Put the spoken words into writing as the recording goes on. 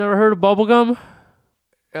Never heard of bubble gum?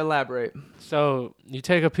 Elaborate. So you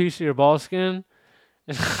take a piece of your ball skin.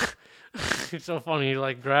 It's so funny. You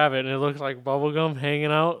like grab it and it looks like bubble gum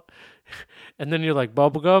hanging out. And then you're like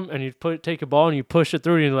bubble gum and you take a ball and you push it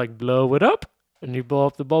through and you like blow it up. And you blow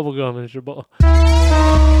up the bubble gum and it's your ball.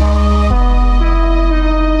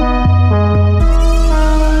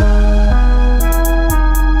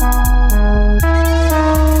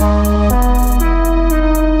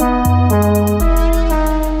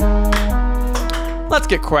 Let's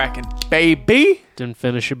get cracking, baby. Didn't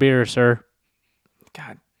finish your beer, sir.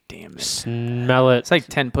 God damn it. Smell it. It's like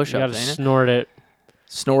 10 You push-ups, gotta ain't it? snort it.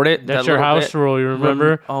 Snort it? That's that your little house bit? rule, you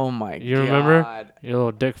remember? Oh my god. You remember? Your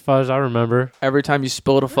little dick fuzz, I remember. Every time you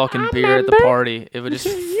spilled a fucking beer at the party, it would just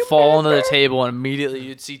fall onto the table and immediately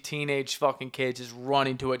you'd see teenage fucking kids just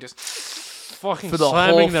running to it, just Fucking for the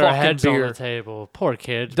slamming whole their fucking heads beer. on the table. Poor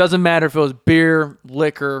kids. Doesn't matter if it was beer,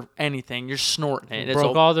 liquor, anything. You're snorting it. It's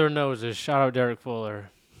Broke all their noses. Shout out Derek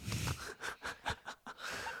Fuller.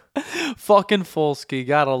 fucking Folsky.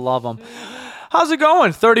 Gotta love them. How's it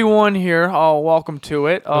going? 31 here. Oh, welcome to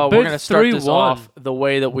it. We're going to start this 3-1. off the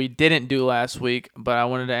way that we didn't do last week, but I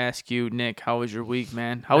wanted to ask you, Nick, how was your week,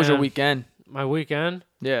 man? How was your weekend? My weekend?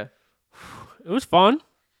 Yeah. It was fun.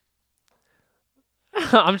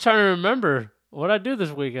 I'm trying to remember what I do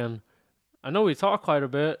this weekend. I know we talked quite a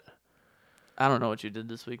bit. I don't know what you did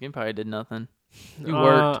this week. You probably did nothing. You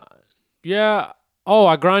worked. Yeah. Oh,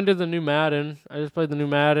 I grinded the new Madden. I just played the new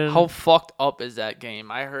Madden. How fucked up is that game?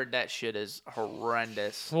 I heard that shit is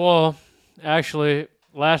horrendous. Well, actually,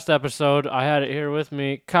 last episode, I had it here with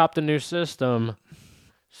me. Copped a new system.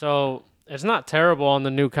 So, it's not terrible on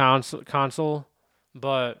the new console,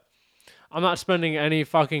 but I'm not spending any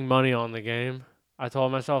fucking money on the game. I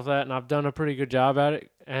told myself that, and I've done a pretty good job at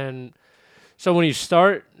it. And so when you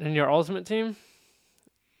start in your Ultimate Team,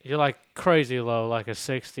 you're like crazy low, like a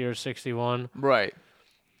 60 or 61. Right.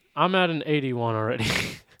 I'm at an 81 already.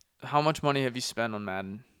 How much money have you spent on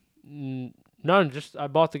Madden? None, just I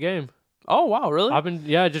bought the game. Oh, wow, really? I've been,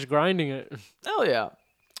 just grinding it. Hell yeah.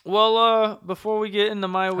 Well, before we get into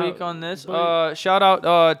my week on this, shout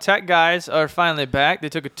out Tech guys are finally back. They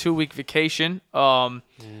took a 2-week vacation.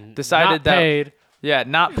 Decided not paid. Yeah,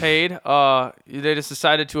 not paid. They just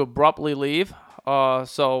decided to abruptly leave.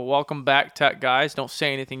 So welcome back, Tech guys. Don't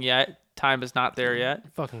say anything yet. Time is not there yet.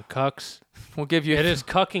 Fucking cucks. We'll give you. It is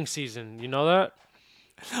cucking season. You know that?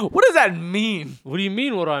 What does that mean? What do you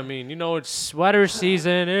mean? What do I mean? You know, it's sweater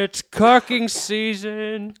season. It's cucking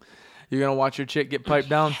season. You're gonna watch your chick get piped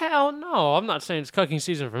down? Hell no. I'm not saying it's cucking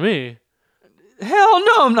season for me. Hell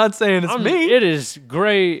no, I'm not saying it's me. It is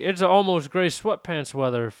gray. It's almost gray sweatpants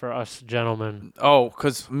weather for us gentlemen. Oh,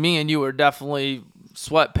 because me and you are definitely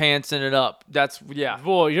sweatpantsing it up. That's, yeah.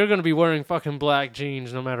 Boy, you're going to be wearing fucking black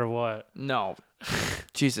jeans no matter what. No.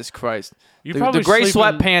 Jesus Christ. You The gray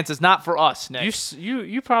sweatpants is not for us, Nick.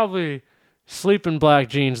 You probably sleep in black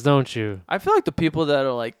jeans, don't you? I feel like the people that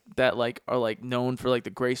are known for like the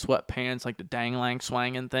gray sweatpants, like the dangling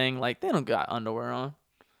swanging thing, like they don't got underwear on.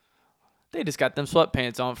 They just got them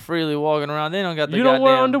sweatpants on, freely walking around. They don't got the You don't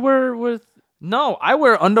wear underwear with... No, I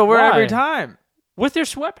wear underwear every time. With your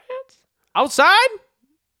sweatpants? Outside?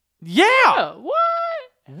 Yeah. What?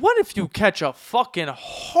 What if you catch a fucking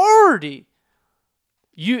hardy?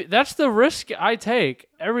 That's the risk I take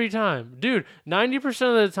every time. Dude,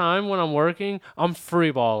 90% of the time when I'm working, I'm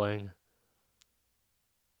free balling.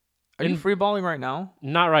 Are you free balling right now?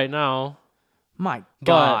 Not right now. My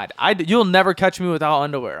God. You'll never catch me without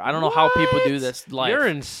underwear. I don't know how people do this life. You're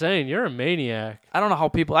insane. You're a maniac. I don't know how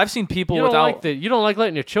people... I've seen people you don't without... You don't like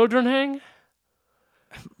letting your children hang?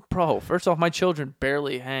 Bro, first off, my children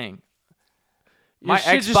barely hang. My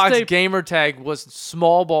Xbox gamer tag was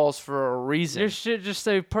small balls for a reason. Your shit just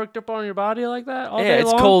stay perked up on your body like that all day long?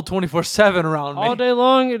 Yeah, it's cold 24/7 around me. All day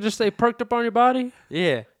long, it just stay perked up on your body?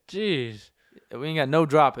 Yeah. Jeez. We ain't got no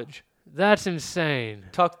droppage. That's insane.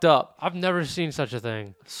 Tucked up. I've never seen such a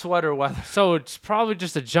thing. Sweater weather. So it's probably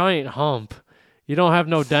just a giant hump. You don't have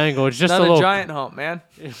no dangle. It's just not a little giant hump, man.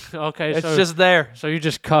 Okay, it's just there. So you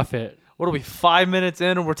just cuff it. What are we, 5 minutes in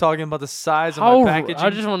and we're talking about the size of my packaging?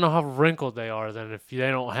 I just want to know how wrinkled they are then. If they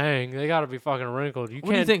don't hang, they got to be fucking wrinkled.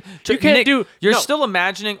 What do you think? You're still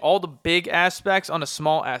imagining all the big aspects on a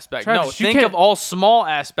small aspect. Travis, think of all small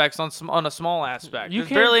aspects on a small aspect. There's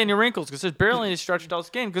barely any wrinkles because there's barely any stretched out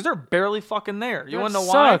skin because they're barely fucking there. You want to know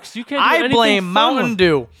why? You can't do I blame Mountain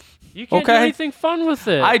Dew. You can't do anything fun with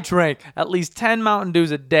it. I drank at least 10 Mountain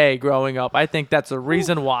Dews a day growing up. I think that's the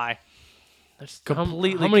reason why.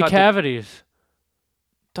 Completely. How many cavities?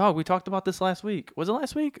 Dog, we talked about this last week. Was it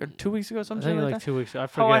last week or 2 weeks ago? Something I think like that? 2 weeks ago. I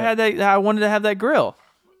forget. I wanted to have that grill.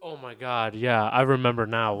 Oh my God, yeah, I remember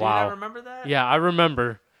now. Do you Wow. not remember that? Yeah, I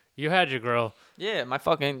remember. You had your girl. Yeah, my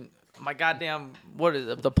goddamn, what is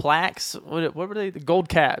it? The plaques? What were they? The gold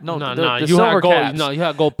cap? No, the you silver had gold. caps. No, you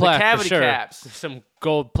had gold plaque cavity for sure. caps. Some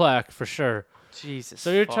gold plaque for sure. Jesus.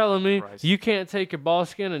 So you're telling me Christ. you can't take your ball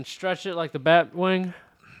skin and stretch it like the bat wing?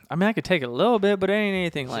 I mean, I could take it a little bit, but it ain't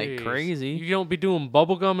anything like Jeez. crazy. You don't be doing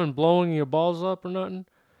bubble gum and blowing your balls up or nothing?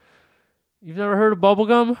 You've never heard of bubble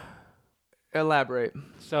gum? Elaborate.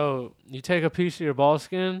 So you take a piece of your ball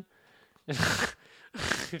skin.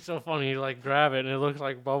 It's so funny. You like grab it and it looks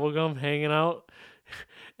like bubble gum hanging out.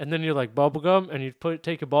 And then you're like bubble gum and you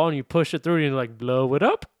take a ball and you push it through and you like blow it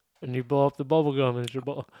up. And you blow up the bubble gum and it's your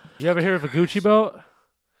ball. You ever hear of a Gucci belt?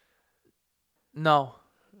 No.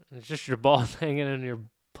 It's just your balls hanging in your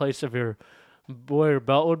place of where your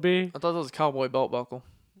belt would be. I thought that was a cowboy belt buckle.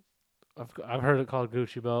 I've heard it called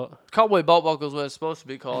Gucci belt. Cowboy belt buckle is what it's supposed to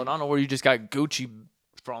be called. I don't know where you just got Gucci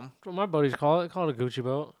from. That's what my buddies call it. They call it a Gucci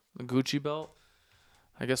belt. A Gucci belt?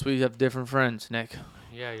 I guess we have different friends, Nick.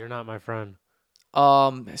 Yeah, you're not my friend.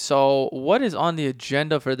 So what is on the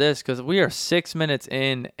agenda for this? Because we are 6 minutes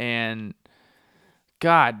in, and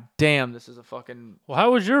god damn, this is a fucking. Well,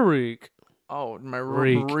 how was your week? Oh, my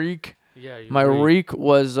Reek. reek. Yeah, My reek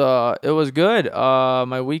was it was good.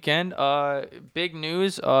 My weekend. Big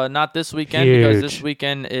news. Not this weekend because Huge. this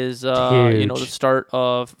weekend is Huge. the start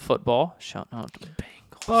of football. Shout out to the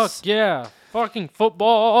Bengals. Fuck yeah, fucking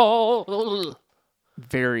football.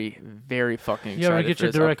 Very, very fucking excited You ever get for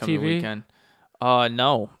your this upcoming DirecTV? weekend.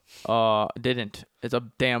 No. Didn't. It's a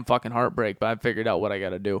damn fucking heartbreak, but I figured out what I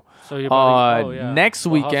gotta do. So you yeah. Next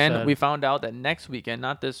Well, Huff weekend, said. we found out that next weekend,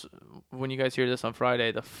 not this, when you guys hear this on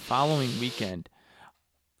Friday, the following weekend,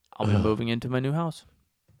 I'll be moving into my new house.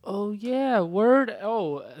 Oh yeah, word.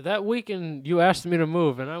 Oh, that weekend you asked me to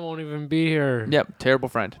move, and I won't even be here. Yep, terrible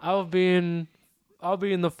friend. I'll be in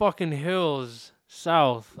the fucking hills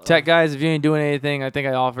south. Tech guys, if you ain't doing anything, I think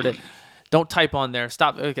I offered it. Don't type on there.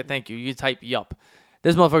 Stop. Okay, thank you. You type yup.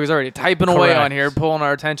 This motherfucker's already typing away Correct. on here, pulling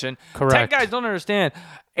our attention. Correct. Tech guys don't understand.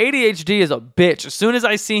 ADHD is a bitch. As soon as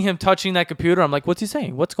I see him touching that computer, I'm like, what's he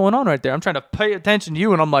saying? What's going on right there? I'm trying to pay attention to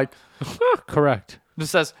you, and I'm like, Correct. it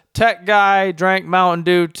says, tech guy drank Mountain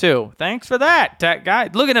Dew too. Thanks for that, tech guy.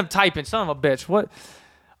 Look at him typing. Son of a bitch. What?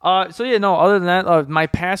 So yeah, no, other than that, my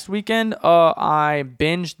past weekend, I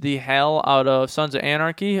binged the hell out of Sons of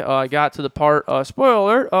Anarchy. I got to the part,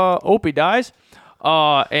 spoiler alert, Opie dies.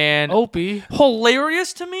 And Opie.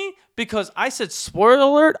 hilarious to me because I said spoiler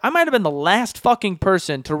alert. I might have been the last fucking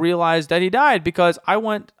person to realize that he died because I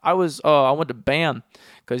went to BAM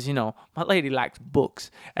because my lady likes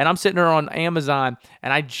books and I'm sitting there on Amazon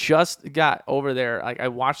and I just got over there. Like I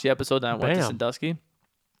watched the episode and I went to BAM. Sandusky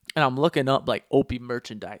and I'm looking up like Opie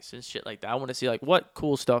merchandise and shit like that. I want to see like what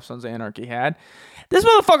cool stuff Sons of Anarchy had. This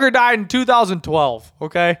motherfucker died in 2012.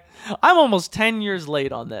 Okay, I'm almost 10 years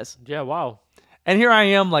late on this. Yeah. Wow. And here I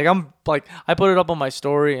am, I put it up on my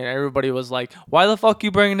story, and everybody was like, "Why the fuck you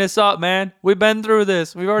bringing this up, man? We've been through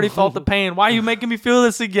this. We've already felt the pain. Why are you making me feel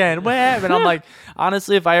this again?" What happened? I'm like,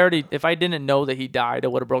 honestly, if I didn't know that he died,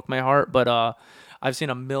 it would have broke my heart. But I've seen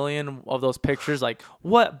a million of those pictures. Like,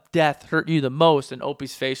 what death hurt you the most? And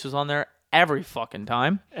Opie's face was on there every fucking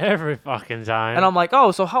time. Every fucking time. And I'm like,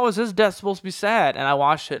 oh, so how is his death supposed to be sad? And I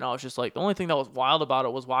watched it, and I was just like, the only thing that was wild about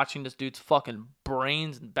it was watching this dude's fucking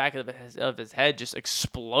brains in the back of his head just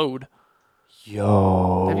explode.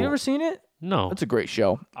 Yo. Have you ever seen it? No. It's a great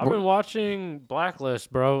show. I've been watching Blacklist,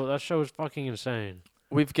 bro. That show is fucking insane.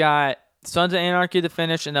 We've got Sons of Anarchy to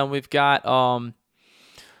finish, and then we've got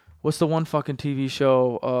what's the one fucking TV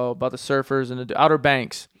show about the surfers and the Outer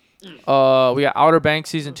Banks? We got Outer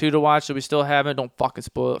Banks season 2 to watch, so we still haven't. Don't fucking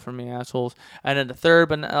spoil it for me, assholes. And then the third,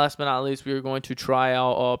 but last but not least, we are going to try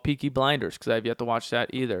out Peaky Blinders because I have yet to watch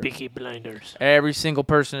that either. Peaky Blinders. Every single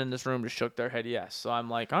person in this room just shook their head yes. So I'm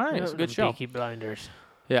like, all right, it's a good show. Peaky Blinders.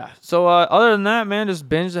 Yeah. So other than that, man, just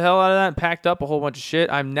binged the hell out of that and packed up a whole bunch of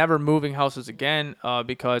shit. I'm never moving houses again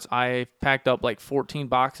because I packed up like 14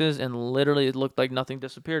 boxes and literally it looked like nothing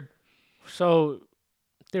disappeared. So,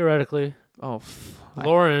 theoretically, Oh,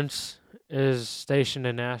 Lawrence is stationed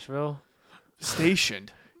in Nashville.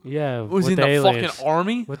 stationed. Yeah, Was he with in the aliens. fucking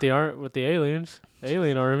army? With the aliens, the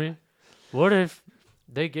alien army. What if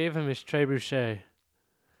they gave him his trebuchet,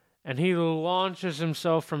 and he launches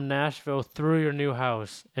himself from Nashville through your new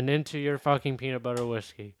house and into your fucking peanut butter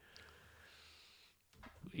whiskey?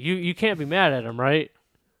 You can't be mad at him, right?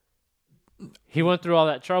 He went through all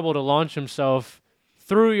that trouble to launch himself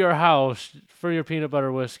through your house for your peanut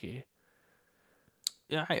butter whiskey.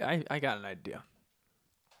 Yeah, I got an idea.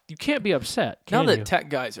 You can't be upset, Now can that you? tech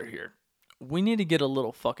guys are here, we need to get a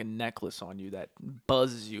little fucking necklace on you that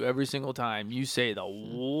buzzes you every single time you say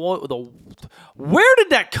where did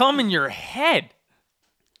that come in your head?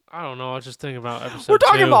 I don't know. I was just thinking about episode We're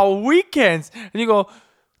talking 2. about weekends, and you go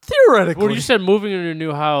theoretically. Well, you said moving into a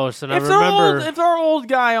new house, and I if remember if our old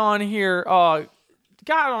guy on here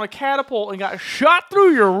got on a catapult and got shot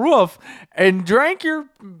through your roof and drank your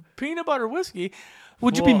peanut butter whiskey,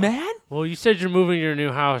 would you be mad? Well, you said you're moving to your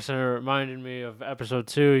new house, and it reminded me of episode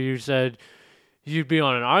 2. You said you'd be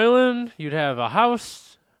on an island, you'd have a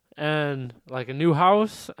house, and like a new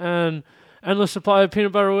house, and endless supply of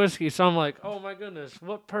peanut butter whiskey. So I'm like, oh my goodness,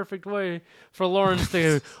 what perfect way for Lawrence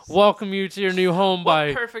to welcome you to your new home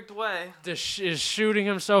by perfect way is shooting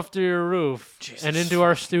himself through your roof and into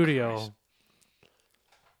our studio.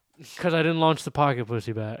 Because I didn't launch the pocket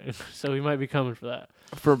pussy back, so he might be coming for that.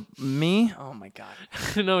 For me? Oh my god.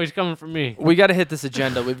 No, he's coming for me. We got to hit this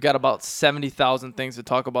agenda. We've got about 70,000 things to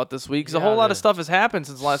talk about this week. 'Cause a whole lot of stuff has happened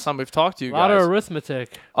since the last time we've talked to you guys. A lot of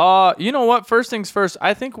arithmetic. You know what? First things first.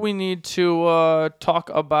 I think we need to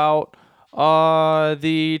talk about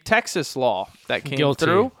the Texas law that came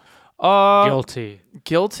through. Guilty.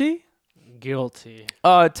 Guilty? Guilty.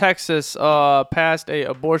 Texas passed a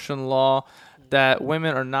abortion law that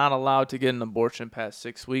women are not allowed to get an abortion past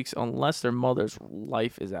 6 weeks unless their mother's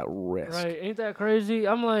life is at risk. Right? Ain't that crazy?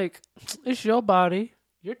 I'm like, it's your body,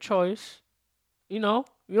 your choice. You know,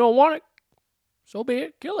 you don't want it, so be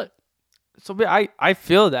it. Kill it. So I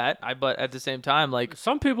feel that, but at the same time, like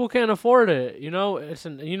some people can't afford it. You know,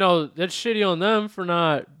 that's shitty on them for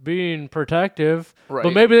not being protective. Right.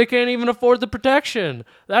 But maybe they can't even afford the protection.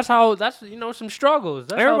 That's some struggles.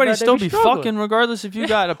 That's everybody still be fucking regardless if you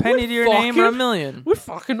got a penny to your name or a million. We're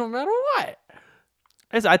fucking no matter what.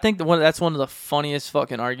 I think that's one of the funniest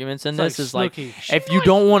fucking arguments in this is like, Snooki. if you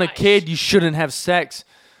don't want a kid, you shouldn't have sex.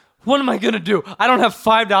 What am I gonna do? I don't have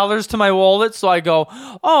 $5 to my wallet, so I go,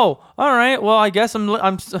 oh, all right. Well, I guess I'm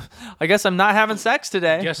not having sex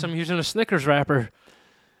today. Guess I'm using a Snickers wrapper.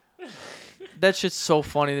 That shit's so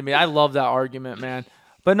funny to me. I love that argument, man.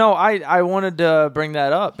 But no, I wanted to bring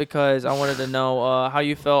that up because I wanted to know how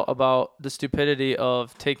you felt about the stupidity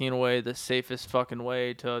of taking away the safest fucking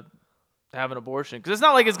way to have an abortion. Because it's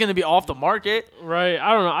not like it's gonna be off the market, right?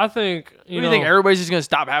 I don't know. I think you think everybody's just gonna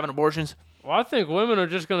stop having abortions? Well, I think women are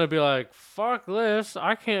just going to be like, fuck this.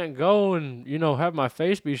 I can't go and, have my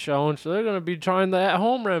face be shown. So they're going to be trying the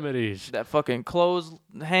at-home remedies. That fucking clothes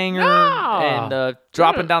hanger and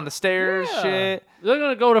dropping down the stairs shit. They're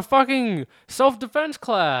going to go to fucking self-defense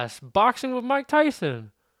class, boxing with Mike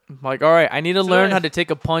Tyson. Like, all right, I need to learn how to take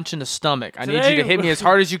a punch in the stomach. I need you to hit me as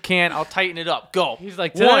hard as you can. I'll tighten it up. Go. He's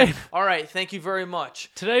like, one. All right, thank you very much.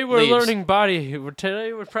 Today we're learning body.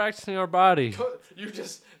 Today we're practicing our body.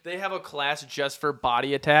 They have a class just for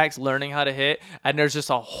body attacks, learning how to hit, and there's just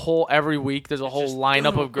every week there's a whole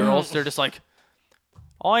lineup of girls. They're just like,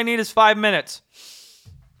 all I need is 5 minutes.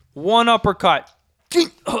 One uppercut.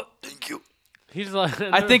 Thank you. He's like,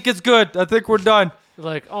 I think it's good. I think we're done.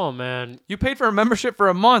 Like, oh man, you paid for a membership for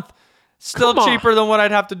a month. Still cheaper than what I'd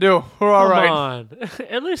have to do. We're all right. Come on.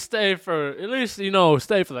 At least stay for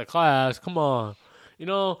the class. Come on.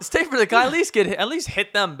 Stay for the guy. At least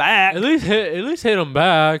hit them back. At least hit them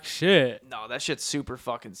back. Shit. No, that shit's super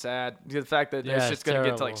fucking sad. The fact that it's just gonna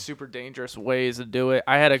terrible. get to like super dangerous ways to do it.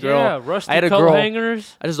 I had a girl. Yeah, rusty coat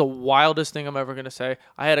hangers. That is the wildest thing I'm ever gonna say.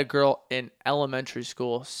 I had a girl in elementary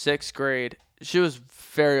school, 6th grade. She was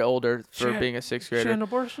very older for being a 6th grader. She had an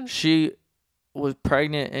abortion. She was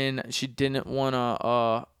pregnant and she didn't want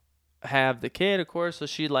to have the kid, of course, so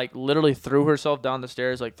she like literally threw herself down the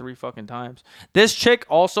stairs like 3 fucking times. This chick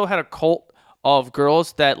also had a cult of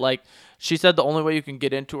girls that like she said the only way you can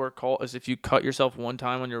get into her cult is if you cut yourself one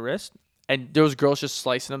time on your wrist, and those girls just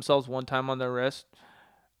slicing themselves one time on their wrist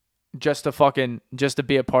just to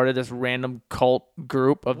be a part of this random cult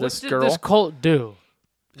group of this girl. What did this cult do?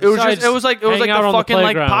 It was like the fucking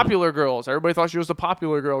like popular girls. Everybody thought she was the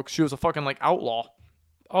popular girl because she was a fucking like outlaw.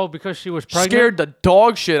 Oh, because she was pregnant? Scared the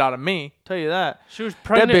dog shit out of me. Tell you that. She was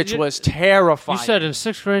pregnant. That bitch was terrifying. You said in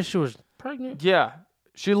 6th grade she was pregnant? Yeah.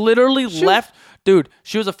 She literally left. Dude,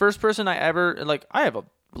 she was the first person I ever, like, I have a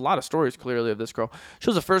lot of stories clearly of this girl. She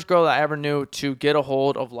was the first girl that I ever knew to get a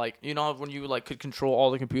hold of, like, when you, like, could control all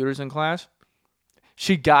the computers in class?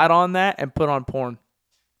 She got on that and put on porn.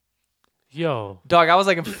 Yo. Dog, I was,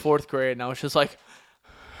 like, in 4th grade, and I was just like,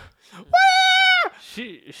 wah!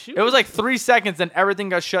 It was like 3 seconds, and everything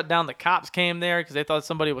got shut down. The cops came there because they thought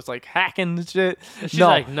somebody was like hacking and shit. She's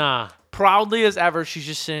like, nah. Proudly as ever, she's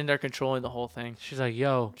just sitting there controlling the whole thing. She's like,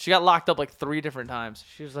 yo. She got locked up like 3 different times.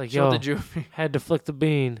 She was like, yo, had to flick the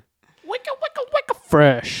bean. Wicka, wicka, wicka,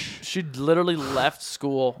 fresh. She literally left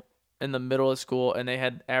school in the middle of school, and they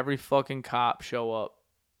had every fucking cop show up.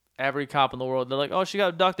 Every cop in the world. They're like, oh, she got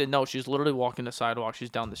abducted. No, she's literally walking the sidewalk. She's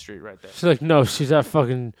down the street right there. She's like, no, she's at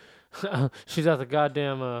fucking, she's at the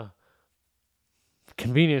goddamn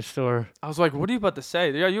convenience store. I was like, what are you about to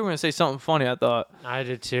say? Yeah, you were going to say something funny, I thought. I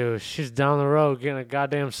did too. She's down the road getting a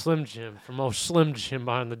goddamn Slim Jim from old Slim Jim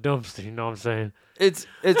behind the dumpster. You know what I'm saying? It's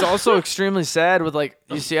also extremely sad with, like,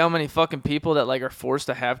 you see how many fucking people that, like, are forced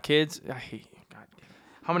to have kids. I hate you. God damn.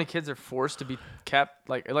 How many kids are forced to be kept?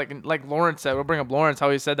 Like Lawrence said. We'll bring up Lawrence,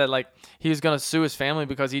 how he said that, like, he was going to sue his family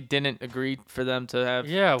because he didn't agree for them to have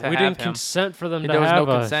Yeah, to we have didn't him. consent for them to There was have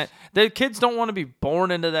no us. consent. The kids don't want to be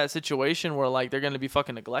born into that situation where, like, they're going to be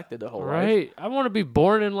fucking neglected the whole life. Right? I want to be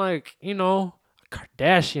born in, like, you know, a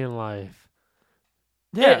Kardashian life.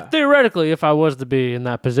 Yeah. Theoretically, if I was to be in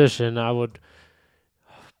that position, I would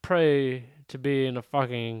pray to be in a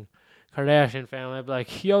fucking Kardashian family. I'd be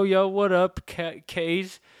like, yo, what up,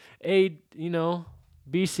 K's? You know,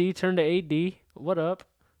 BC turned to AD. What up?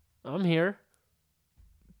 I'm here.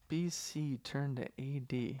 BC turned to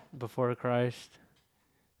AD. Before Christ.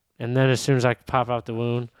 And then as soon as I could pop out the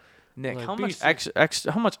wound. Nick, like, how much BC.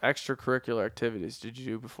 how much extracurricular activities did you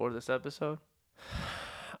do before this episode?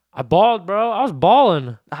 I balled, bro. I was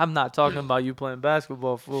balling. I'm not talking about you playing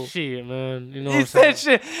basketball, fool. Shit, man. You know what He I'm saying?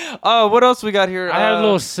 said shit. What else we got here? I had a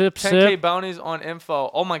little sip. 10K bounties on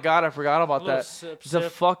info. Oh my god, I forgot about that. Sip.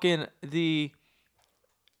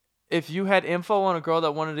 If you had info on a girl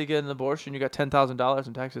that wanted to get an abortion, you got $10,000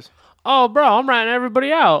 in Texas. Oh, bro, I'm ratting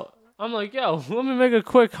everybody out. I'm like, yo, let me make a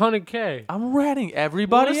quick 100K. I'm ratting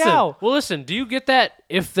everybody listen, out. Well, listen, do you get that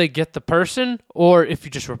if they get the person or if you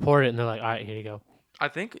just report it and they're like, all right, here you go? I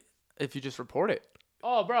think if you just report it.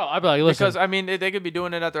 Oh, bro, I'd be like, listen. Because, I mean, they could be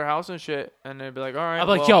doing it at their house and shit, and they'd be like, all right. I'd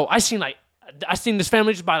be like, yo, I seen this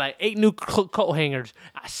family just buy like 8 new coat hangers.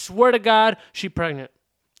 I swear to God, she pregnant.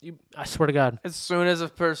 I swear to God. As soon as a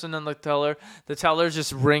person in the teller's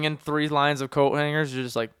just ringing 3 lines of coat hangers, you're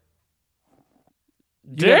just like,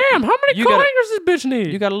 damn, how many coat hangers this bitch need?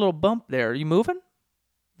 You got a little bump there. You moving?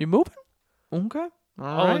 Okay. All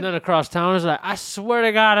right. And then across town is like, I swear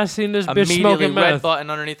to God, I seen this bitch smoking meth. Red button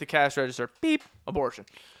underneath the cash register. Beep. Abortion.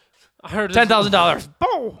 I heard $10,000.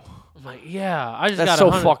 Boom. I'm like, yeah, I just That's got so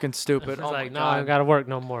 100. fucking stupid. It's Oh like, my no, I god. ain't got to work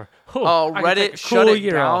no more. Oh, I can take Reddit a shut cool it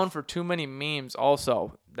year down off. for too many memes.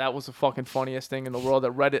 Also, that was the fucking funniest thing in the world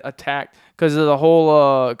that Reddit attacked because of the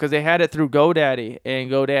whole because they had it through GoDaddy and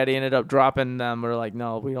GoDaddy ended up dropping them. We're like,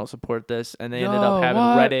 no, we don't support this, and they ended up having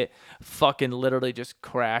what? Reddit fucking literally just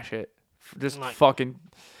crash it. Just Like- fucking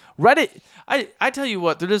Reddit. I tell you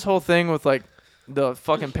what, through this whole thing with like the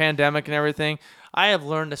fucking pandemic and everything, I have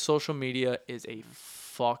learned that social media is a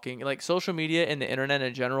fucking like social media and the internet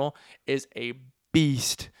in general is a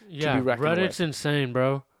beast Yeah, to be reckoned Reddit's with. insane,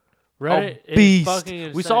 bro. Reddit A beast. is fucking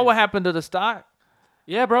insane. We saw what happened to the stock.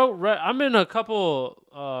 Yeah, bro. I'm in a couple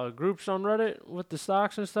groups on Reddit with the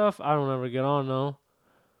stocks and stuff. I don't ever get on though.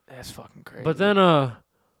 That's fucking crazy. But then I've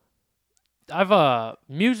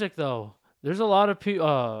music though. There's a lot of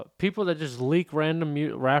people that just leak random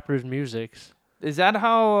rappers' musics. Is that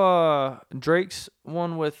how Drake's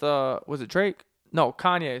one with was it Drake? No,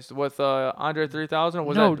 Kanye's with Andre 3000 or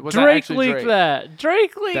was No, that Drake actually leaked Drake? that.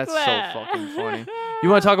 Drake leaked That's that. so fucking funny. You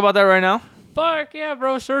want to talk about that right now? Fuck yeah,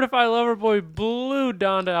 bro. Certified Lover Boy blew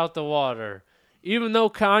Donda out the water. Even though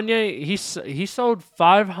Kanye, he sold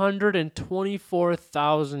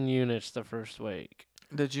 524,000 units the first week.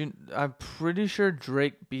 I'm pretty sure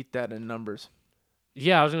Drake beat that in numbers.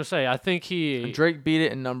 Yeah, I was going to say, I think Drake beat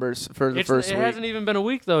it in numbers for the first it week. hasn't even been a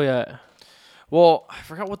week though yet. Well, I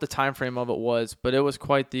forgot what the time frame of it was, but it was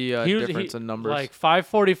quite the difference in numbers. Like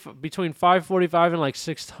between 545 and like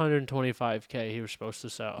 625K he was supposed to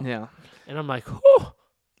sell. Yeah. And I'm like, whew.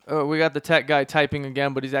 We got the tech guy typing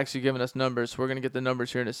again, but he's actually giving us numbers. We're going to get the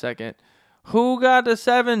numbers here in a second. Who got the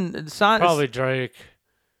 7? Probably Drake.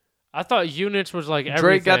 I thought units was like everything.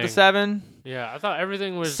 Drake got the 7. Yeah, I thought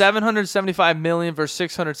everything was 775 million versus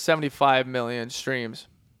 675 million streams.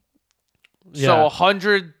 Yeah. So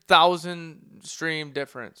 100,000 stream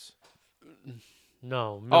difference.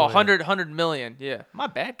 No. Oh, 100 million. Yeah. My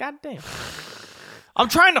bad. Goddamn. I'm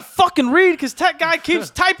trying to fucking read because Tech Guy keeps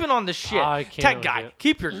typing on this shit. I can't Tech with Guy, it.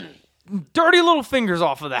 keep your dirty little fingers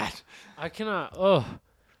off of that. I cannot. Oh,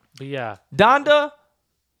 but yeah, Donda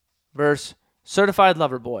versus Certified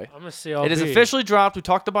Lover Boy. I'm gonna see. It is officially dropped. We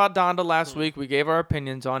talked about Donda last week. We gave our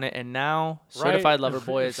opinions on it, and now Certified Lover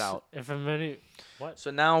Boy is out. If I'm any, what? So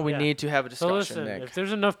now we need to have a So discussion, listen, Nick. if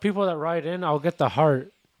there's enough people that write in, I'll get the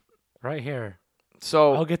heart right here.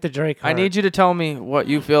 So I'll get the Drake I heart. need you to tell me what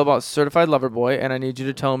you feel about Certified Lover Boy, and I need you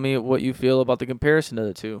to tell me what you feel about the comparison of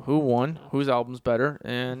the two. Who won? Whose album's better?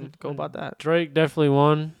 And go about that. Drake definitely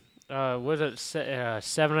won. Was it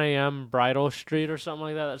 7 a.m. Bridal Street or something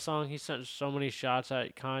like that? That song he sent so many shots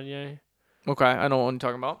at Kanye. Okay, I know what I'm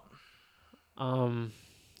talking about.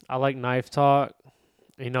 I like Knife Talk.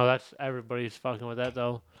 That's everybody's fucking with that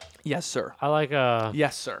though. Yes, sir. I like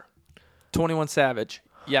Yes, sir. 21 Savage.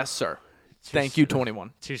 Yes, sir. Thank you,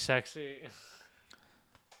 21. Too Sexy.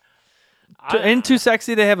 In Too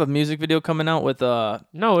Sexy, they have a music video coming out with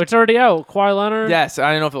No, it's already out. Kawhi Leonard. Yes,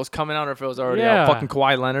 I didn't know if it was coming out or if it was already out. Fucking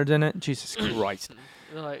Kawhi Leonard's in it. Jesus Christ.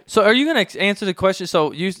 So are you gonna answer the question? So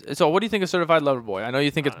what do you think of Certified Lover Boy? I know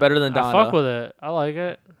you think it's better than Donda. I fuck with it. I like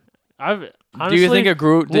it. Honestly, do you think it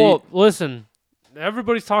grew? Listen.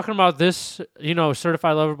 Everybody's talking about this,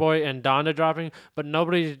 Certified Lover Boy and Donda dropping, but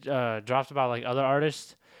nobody dropped about like other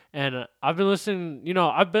artists. And I've been listening,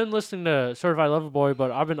 to Certified Lover Boy,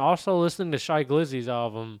 but I've been also listening to Shy Glizzy's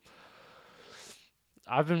album.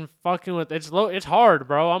 I've been fucking with it's hard,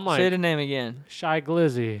 bro. I'm like, say the name again. Shy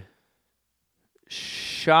Glizzy.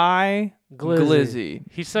 Shy Glizzy.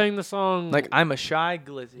 He sang the song like I'm a shy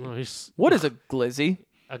glizzy. Oh, what is a glizzy?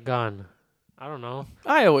 A gun. I don't know.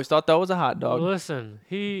 I always thought that was a hot dog. Listen,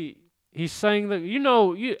 he sang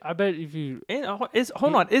the I bet if you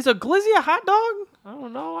hold on, is a glizzy a hot dog? I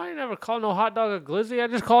don't know. I ain't never called no hot dog a glizzy. I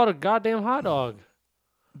just call it a goddamn hot dog.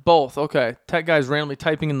 Both, okay. Tech guy's randomly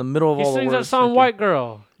typing in the middle of all the words. He sings that song White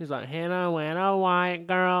Girl. He's like, Hannah went a white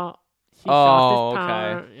girl. She shot this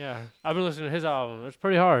power. Yeah. I've been listening to his album. It's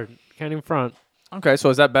pretty hard. Can't even front. Okay,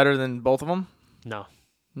 so is that better than both of them? No.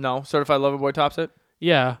 No? Certified Lover Boy tops it?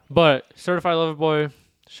 Yeah, but Certified Lover Boy,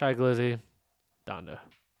 Shy Glizzy, Donda.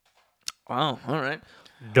 Wow, all right.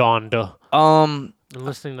 Donda. I'm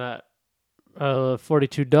listening to that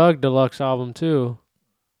 42 Doug Deluxe album too.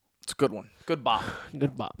 It's a good one. Good bop.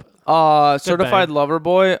 Good bop. Certified Lover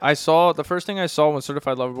Boy. The first thing I saw when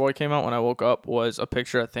Certified Lover Boy came out when I woke up was a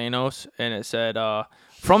picture of Thanos, and it said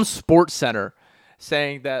from Sports Center,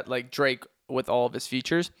 saying that like Drake with all of his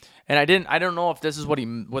features, and I don't know if this is what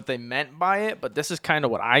they meant by it, but this is kind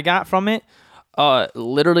of what I got from it.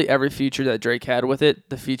 Literally every feature that Drake had with it,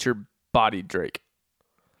 the feature bodied Drake.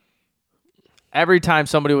 Every time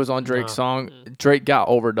somebody was on Drake's song, Drake got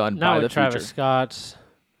overdone by the feature. Not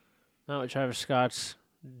with Travis Scott's.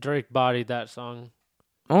 Drake bodied that song.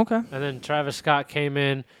 Okay. And then Travis Scott came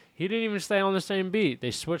in. He didn't even stay on the same beat.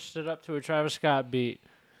 They switched it up to a Travis Scott beat.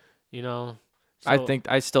 So,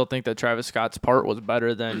 I still think that Travis Scott's part was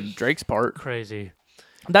better than Drake's part. Crazy.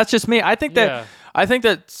 That's just me. I think that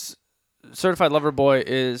Certified Lover Boy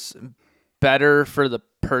is better for the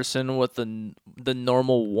person with the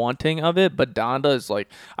normal wanting of it, but Donda is like,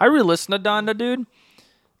 I re-listened to Donda, dude.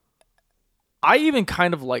 I even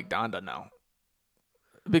kind of like Donda now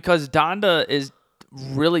because Donda is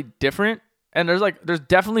really different, and there's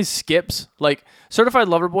definitely skips. Like Certified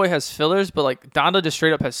Lover Boy has fillers, but like Donda just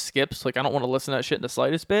straight up has skips. Like I don't want to listen to that shit in the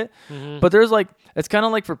slightest bit. Mm-hmm. But there's like, it's kind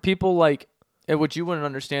of like for people like, which you wouldn't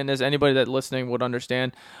understand this. Anybody that listening would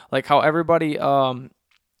understand, like how everybody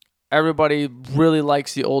really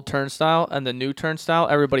likes the old Turnstile, and the new Turnstile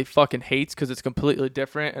everybody fucking hates because it's completely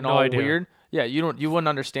different and weird. Yeah, you wouldn't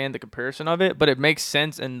understand the comparison of it, but it makes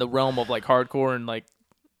sense in the realm of like hardcore and like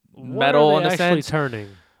metal in a sense. What are they actually turning?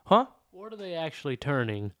 Huh? What are they actually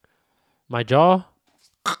turning? My jaw?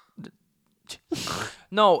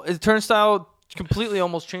 No, Turnstile completely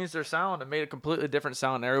almost changed their sound and made a completely different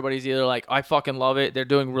sound. Everybody's either like, I fucking love it, they're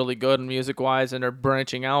doing really good music wise, and they're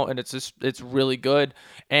branching out, and it's really good.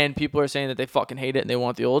 And people are saying that they fucking hate it and they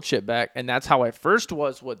want the old shit back. And that's how I first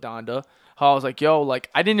was with Donda. How I was like, yo, like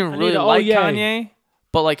I didn't even really like Kanye,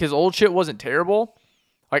 but like his old shit wasn't terrible.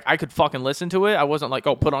 Like I could fucking listen to it. I wasn't like,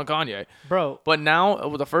 oh, put on Kanye, bro. But now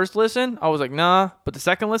with the first listen, I was like, nah. But the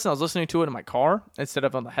second listen, I was listening to it in my car instead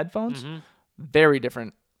of on the headphones. Mm-hmm. Very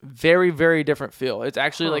different. Very, very different feel. It's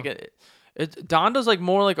actually like Donda's like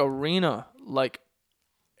more like arena. Like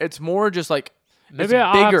it's more just like maybe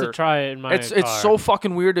I'll have to try it in my car. It's so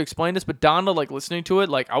fucking weird to explain this, but Donda, like listening to it,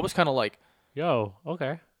 like I was kind of like, yo,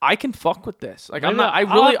 okay, I can fuck with this. Like maybe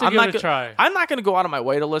I'm not gonna go out of my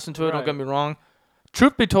way to listen to it. Right. Don't get me wrong.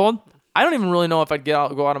 Truth be told, I don't even really know if I'd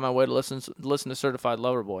go out of my way to listen to Certified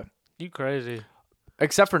Lover Boy. You crazy?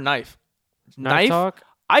 Except for Knife. Talk?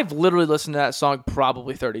 I've literally listened to that song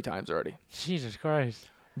probably 30 times already. Jesus Christ.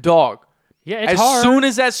 Dog. Yeah, it's hard. As soon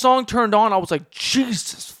as that song turned on, I was like,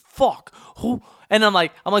 Jesus fuck. Who? And I'm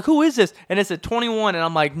like, who is this? And it's at 21, and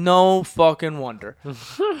I'm like, no fucking wonder.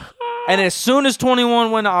 And as soon as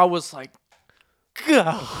 21 went, I was like,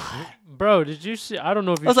 God. Bro, did you see? I don't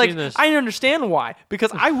know if I you've was like, seen this. I understand why.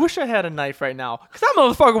 Because I wish I had a knife right now. Because that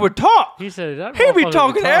motherfucker would talk. He said that. He'd be motherfucker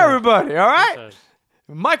talking to retarded. everybody, all He right? said,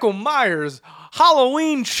 Michael Myers,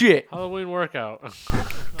 Halloween shit. Halloween workout.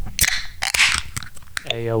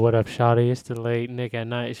 Hey, yo, what up, shawty? It's the late Nick at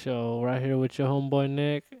Night show. Right here with your homeboy,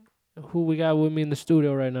 Nick. Who we got with me in the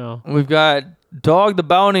studio right now? We've got Dog the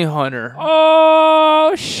Bounty Hunter.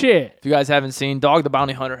 Oh, shit. If you guys haven't seen, Dog the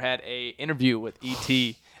Bounty Hunter had a interview with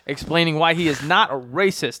E.T. explaining why he is not a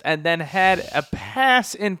racist, and then had a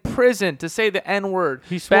pass in prison to say the N-word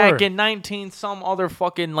He swore. back in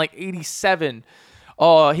 87.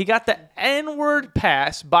 He got the N-word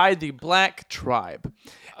pass by the black tribe.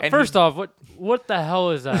 And First off, what the hell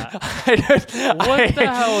is that? what the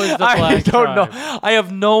hell is the I black don't know. tribe? I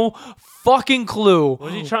have no fucking clue.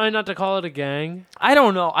 Was he trying not to call it a gang? I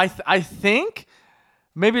don't know. I think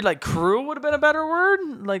maybe like crew would have been a better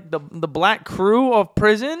word, like the black crew of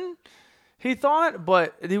prison. He thought,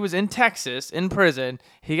 but he was in Texas in prison.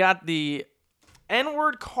 He got the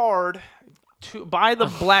N-word card by the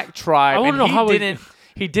black tribe. I want to know how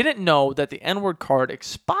he didn't know that the N-word card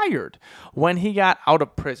expired when he got out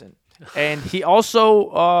of prison. And he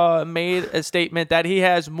also made a statement that he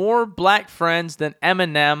has more black friends than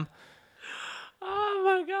Eminem. Oh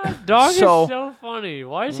my god, Dog is So- so funny.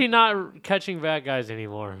 Why is he not catching bad guys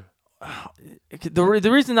anymore? The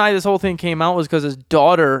reason this whole thing came out was because his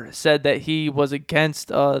daughter said that he was against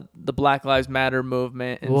the Black Lives Matter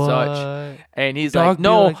movement and such. And he's Dog like, be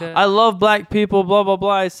no, like that? I love black people, blah, blah, blah.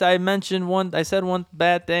 I said one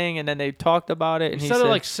bad thing, and then they talked about it. And He he said it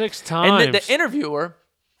like 6 and times. the interviewer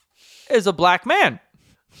is a black man.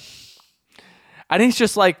 And he's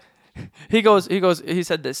just like, he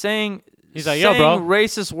said that saying He's like, yo, bro.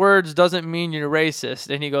 racist words doesn't mean you're racist.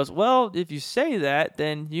 And he goes, well, if you say that,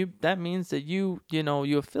 then that means that you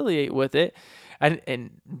affiliate with it.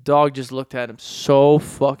 And Dog just looked at him so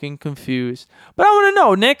fucking confused. But I want to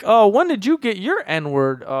know, Nick, when did you get your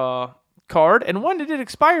N-word card, and when did it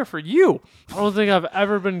expire for you? I don't think I've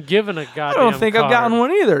ever been given a goddamn I don't think card. I've gotten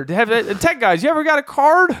one either. Tech guys, you ever got a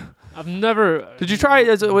card? I've never. Did you try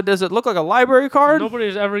it? Does it look like a library card?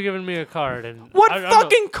 Nobody's ever given me a card. And What I don't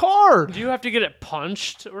fucking card? know. Do you have to get it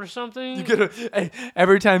punched or something? You get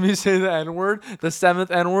every time you say the N-word, the 7th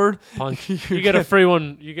N-word, punch. You get a free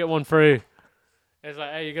one. You get one free. It's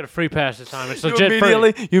like, hey, you get a free pass this time. It's you legit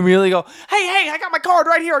free. immediately go, hey, I got my card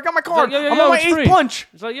right here. I got my card. Yo, I'm on my it's 8th free. punch.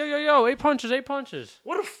 It's like, yo, 8 punches, 8 punches.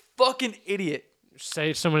 What a fucking idiot.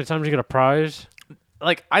 Say it so many times you get a prize.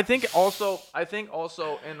 Like, I think also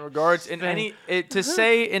in regards to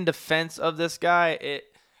say in defense of this guy, it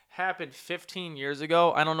happened 15 years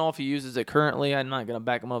ago. I don't know if he uses it currently. I'm not gonna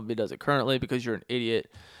back him up if he does it currently because you're an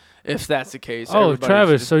idiot. If that's the case. Oh,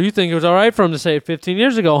 Travis, so you think it was all right for him to say it 15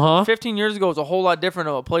 years ago, huh? 15 years ago was a whole lot different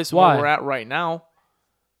of a place than Why? where we're at right now.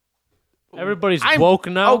 Everybody's woke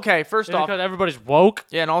now. Okay, first off, because everybody's woke.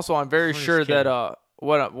 yeah, and also I'm very sure scared. that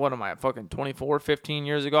what am I fucking 24, 15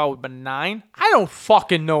 years ago? I would have been 9. I don't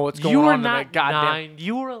fucking know what's going You were on in not that goddamn. 9.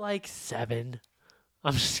 You were like 7.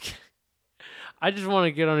 I'm just kidding. I just want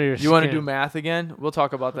to get under your skin. You want to do math again? We'll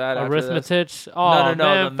talk about that after this. Arithmetic? Oh, No,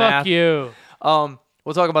 man, the fuck math. you.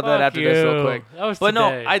 We'll talk about that Fuck after this real you. quick. That was But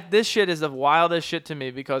today. no, this shit is the wildest shit to me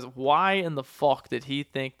because why in the fuck did he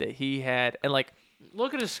think that he had and like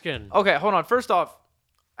Look at his skin. okay, hold on. First off,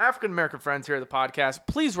 African American friends here at the podcast,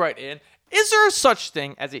 please write in. Is there a such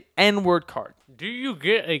thing as an N-word card? Do you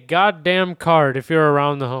get a goddamn card if you're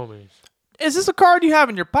around the homies? Is this a card you have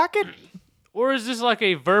in your pocket? Or is this like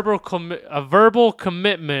a verbal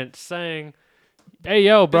commitment saying, hey,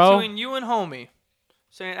 yo, bro. Between you and homie.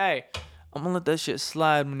 Saying, hey, I'm gonna let that shit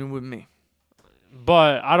slide when you're with me.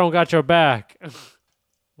 But I don't got your back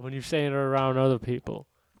when you're saying it around other people.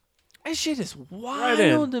 That shit is in.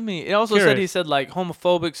 wild to me. It also said Curious. he said like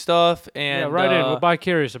homophobic stuff and Yeah, right in. We'll buy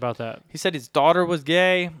curious about that. he said his daughter was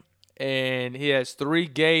gay and he has 3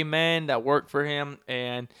 gay men that work for him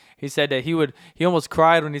and he said that he almost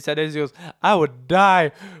cried when he said this. He goes, I would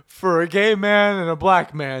die for a gay man and a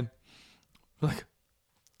black man. Like,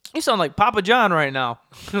 you sound like Papa John right now.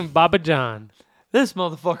 Baba John. This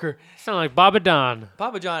motherfucker. Sound like Baba Don.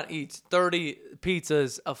 Papa John eats 30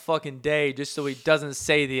 pizzas a fucking day just so he doesn't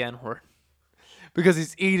say the N-word. Because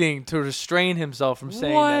he's eating to restrain himself from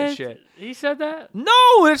saying that shit. He said that?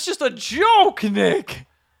 No, it's just a joke, Nick.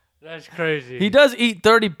 That's crazy. He does eat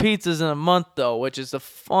 30 pizzas in a month, though, which is the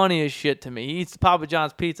funniest shit to me. He eats Papa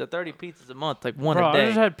John's pizza, 30 pizzas a month, like one Bro, a day. I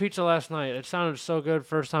just had pizza last night. It sounded so good,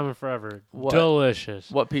 first time in forever. What?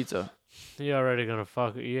 Delicious. What pizza? You already gonna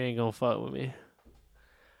fuck it. You ain't gonna fuck with me.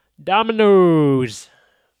 Domino's.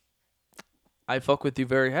 I fuck with you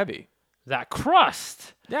very heavy. That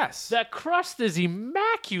crust. Yes. That crust is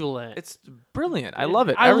immaculate. It's brilliant. I love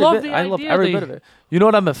it. I love I love every bit of it. You know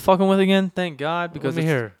what I've been fucking with again? Thank God, because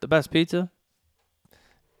it's the best pizza.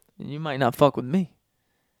 You might not fuck with me.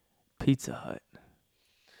 Pizza Hut.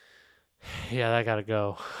 Yeah, that gotta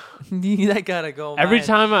go. That gotta go. Every man.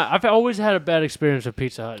 time I've always had a bad experience with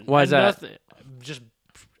Pizza Hut. Why is that? Just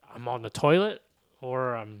I'm on the toilet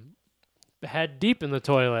or I'm head deep in the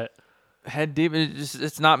toilet. Head deep.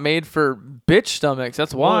 It's not made for bitch stomachs.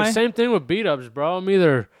 That's why. Well, same thing with beat-ups, bro. I'm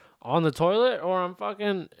either on the toilet or I'm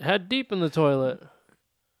fucking head deep in the toilet.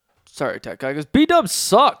 Sorry, tech guy, because B-Dubs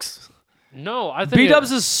sucks. No, I think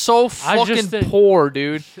B-Dubs is so fucking poor,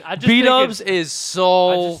 dude. B-Dubs is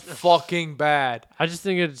so fucking bad. I just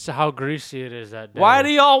think it's how greasy it is that day. Why do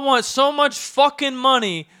y'all want so much fucking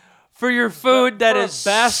money for your food that is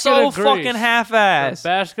so fucking half-assed? A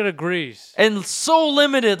basket of grease. And so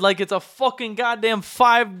limited, like it's a fucking goddamn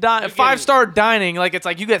five-star dining. Like it's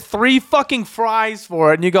like you get 3 fucking fries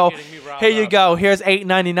for it, and you go, here you go. Here's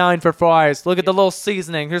 $8.99 for fries. Look at the little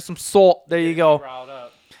seasoning. Here's some salt. There you go.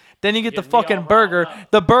 Then you get the fucking burger.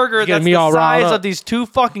 The burger that's the size of these 2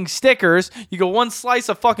 fucking stickers. You go 1 slice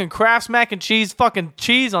of fucking Kraft's mac and cheese fucking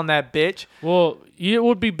cheese on that bitch. Well, it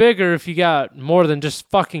would be bigger if you got more than just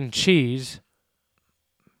fucking cheese.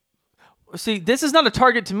 See, this is not a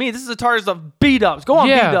target to me. This is a target of B-Dubs. Go on,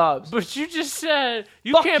 B-Dubs. But you just said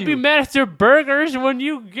you can't be mad at their burgers when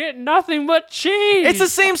you get nothing but cheese. It's the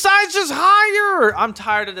same size, just higher. I'm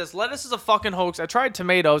tired of this. Lettuce is a fucking hoax. I tried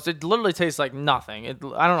tomatoes. It literally tastes like nothing. I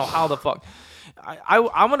don't know how the fuck.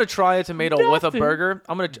 I'm gonna try a tomato with a burger.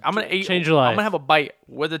 I'm gonna eat. Change your life. I'm gonna have a bite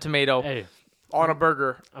with a tomato on a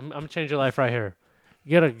burger. I'm gonna change your life right here.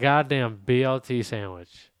 Get a goddamn BLT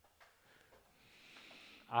sandwich.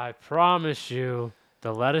 I promise you,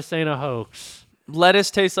 the lettuce ain't a hoax. Lettuce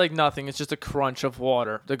tastes like nothing. It's just a crunch of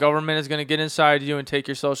water. The government is going to get inside you and take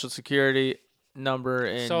your social security number.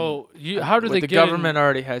 And so how do they the get government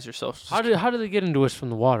already has your social security. How do they get into us from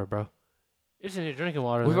the water, bro? Isn't it drinking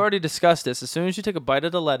water? We've already discussed this. As soon as you take a bite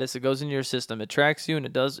of the lettuce, it goes into your system. It tracks you, and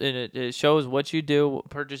it shows what you do, what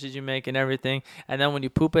purchases you make, and everything. And then when you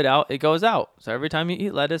poop it out, it goes out. So every time you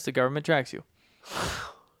eat lettuce, the government tracks you.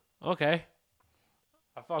 Okay.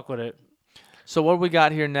 I fuck with it. So what we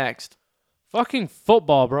got here next? Fucking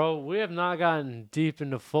football, bro. We have not gotten deep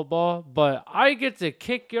into football, but I get to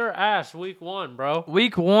kick your ass week 1, bro.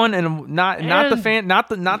 Week 1, and not the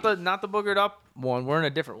boogered up one. We're in a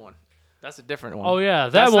different one. That's a different one. Oh yeah,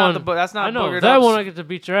 that's not boogered up. That one I get to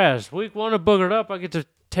beat your ass. Week 1 of boogered up, I get to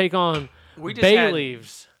take on bay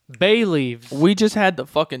leaves. Bay leaves. We just had the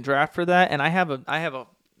fucking draft for that, and I have a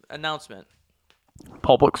announcement.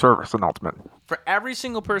 Public service announcement. For every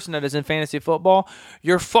single person that is in fantasy football,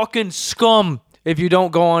 you're fucking scum if you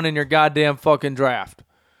don't go on in your goddamn fucking draft.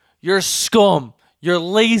 You're scum. You're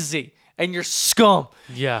lazy. And you're scum.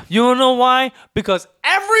 Yeah. You don't know why? Because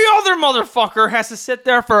every other motherfucker has to sit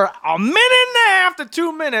there for a minute and a half to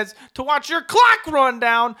 2 minutes to watch your clock run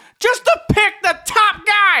down just to pick the top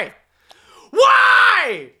guy.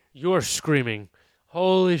 Why? You're screaming.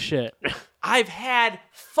 Holy shit. I've had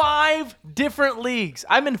 5 different leagues.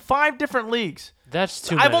 I'm in 5 different leagues. That's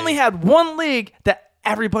too many. I've only had 1 league that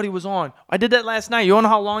everybody was on. I did that last night. You want to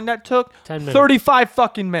know how long that took? 10 minutes. 35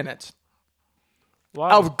 fucking minutes.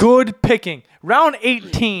 Wow. Of good picking. Round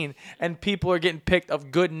 18, and people are getting picked of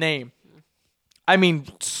good name. I mean,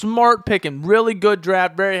 smart picking. Really good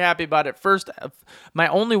draft. Very happy about it. First, my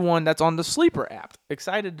only one that's on the Sleeper app.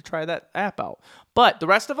 Excited to try that app out. But the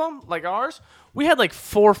rest of them, like ours, we had like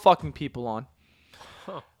 4 fucking people on.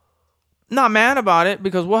 Huh. Not mad about it,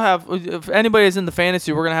 because we'll have, if anybody is in the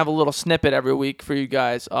fantasy, we're going to have a little snippet every week for you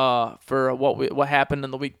guys for what happened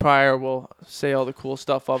in the week prior. We'll say all the cool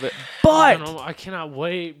stuff of it. But I cannot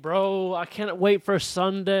wait, bro. I cannot wait for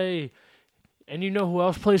Sunday. And you know who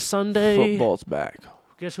else plays Sunday? Football's back.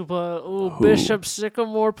 Guess who plays? Ooh, Bishop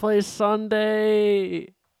Sycamore plays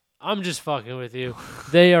Sunday. I'm just fucking with you.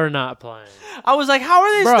 They are not playing. I was like, how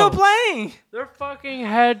are they still playing? Their fucking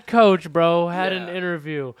head coach, bro, had an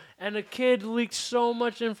interview. And a kid leaked so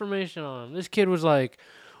much information on him. This kid was like,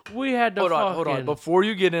 we had to Hold on. Before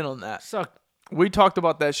you get in on that, we talked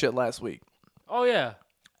about that shit last week. Oh, yeah.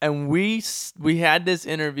 And we had this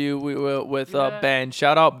interview with Ben.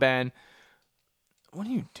 Shout out, Ben. What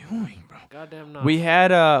are you doing, bro? Goddamn no. We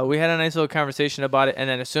had a nice little conversation about it, and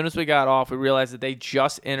then as soon as we got off, we realized that they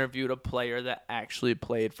just interviewed a player that actually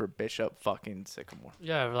played for Bishop fucking Sycamore.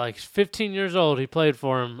 Yeah, like 15 years old, he played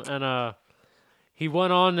for him, and he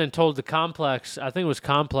went on and told the Complex, I think it was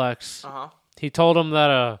Complex, he told them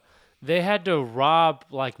that they had to rob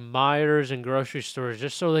like Myers and grocery stores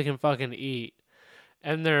just so they can fucking eat,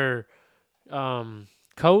 and their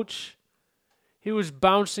coach. He was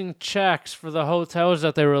bouncing checks for the hotels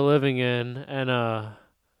that they were living in and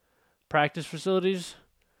practice facilities.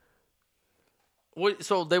 What?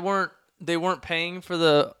 So they weren't paying for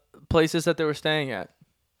the places that they were staying at.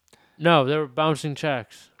 No, they were bouncing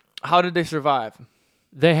checks. How did they survive?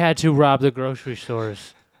 They had to rob the grocery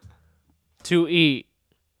stores to eat.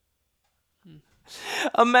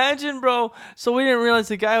 Imagine, bro. So we didn't realize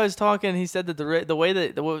the guy was talking. He said that the way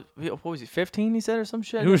that what was he 15? He said or some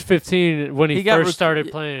shit. He was 15 when he first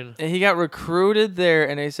started playing. And he got recruited there,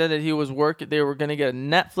 and they said that he was working. They were gonna get a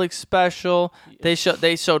Netflix special. They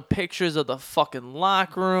showed pictures of the fucking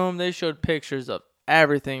locker room. They showed pictures of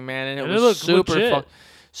everything, man, and it was super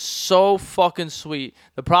so fucking sweet.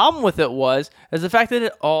 The problem with it is the fact that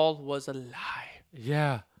it all was a lie.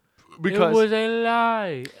 Yeah. Because it was a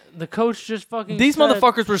lie. The coach just fucking These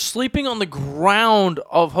motherfuckers were sleeping on the ground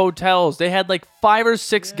of hotels. They had like 5 or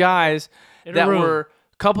 6 guys that were,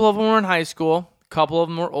 a couple of them were in high school, a couple of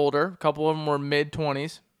them were older, a couple of them were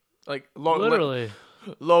mid-20s. Like literally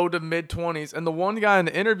low to mid-20s. And the one guy in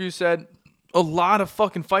the interview said a lot of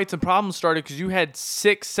fucking fights and problems started because you had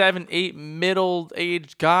 6, 7, 8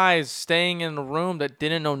 middle-aged guys staying in a room that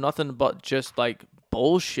didn't know nothing but just like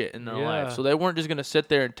bullshit in their life. So they weren't just going to sit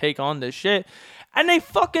there and take on this shit. And they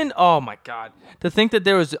fucking, oh my God. To think that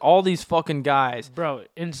there was all these fucking guys. Bro,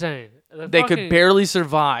 insane. They could barely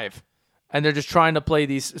survive. And they're just trying to play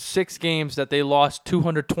these 6 games that they lost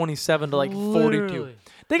 227 to like 42.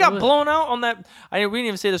 They got blown out on that. We didn't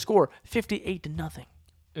even say the score. 58-0.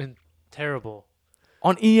 And terrible.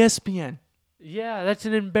 On ESPN. Yeah, that's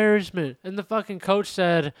an embarrassment. And the fucking coach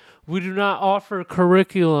said, we do not offer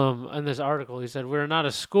curriculum in this article. He said, we're not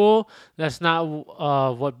a school. That's not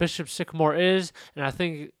what Bishop Sycamore is. And I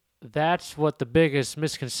think that's what the biggest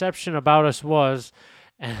misconception about us was.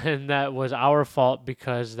 And that was our fault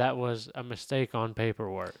because that was a mistake on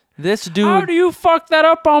paperwork. This dude. How do you fuck that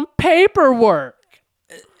up on paperwork?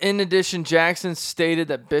 In addition, Jackson stated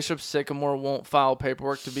that Bishop Sycamore won't file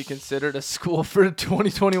paperwork to be considered a school for the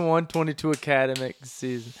 2021-22 academic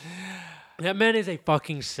season. That man is a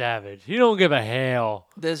fucking savage. He don't give a hell.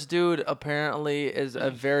 This dude apparently is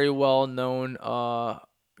a very well-known con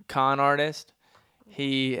artist.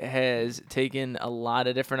 He has taken a lot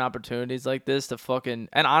of different opportunities like this to fucking...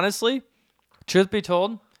 And honestly, truth be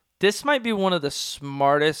told, this might be one of the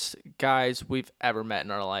smartest guys we've ever met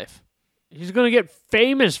in our life. He's going to get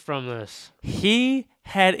famous from this. He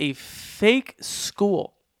had a fake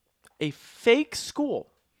school. A fake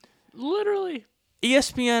school. Literally.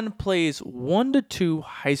 ESPN plays 1 to 2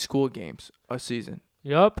 high school games a season.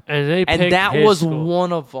 Yup. And that was school.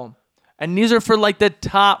 One of them. And these are for like the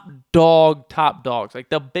top dogs. Like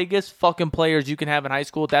the biggest fucking players you can have in high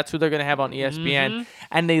school. That's who they're going to have on ESPN. Mm-hmm.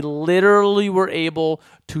 And they literally were able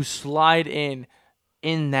to slide in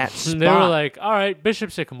that spot. They were like, all right,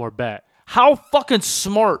 Bishop Sycamore, bet. How fucking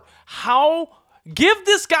smart. Give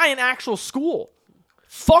this guy an actual school.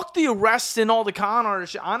 Fuck the arrests and all the con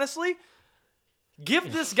artists. Honestly,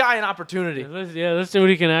 give this guy an opportunity. Let's see what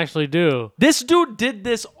he can actually do. This dude did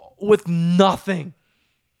this with nothing.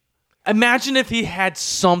 Imagine if he had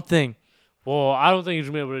something. Well, I don't think he's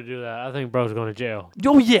going to be able to do that. I think bro's going to jail.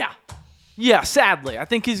 Oh, yeah. Yeah, sadly. I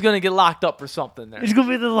think he's going to get locked up for something there. He's going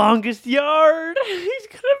to be the longest yard. He's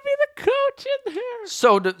going to be the coach in there.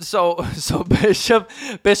 So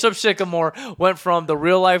Bishop Sycamore went from the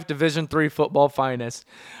real-life Division III football finest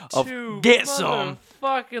of get some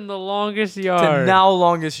fucking the longest yard to now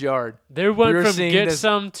longest yard. They went from get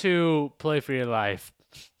some to play for your life.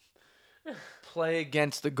 Play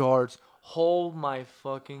against the guards. Hold my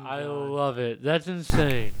fucking God. I love it. That's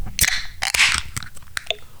insane.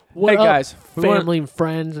 Hey guys, family and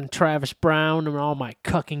friends and Travis Brown and all my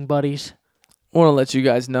cucking buddies. I want to let you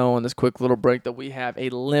guys know on this quick little break that we have a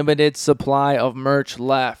limited supply of merch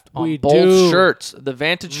left on both shirts. The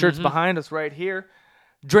Vantage shirts behind us right here.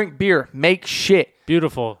 Drink beer, make shit.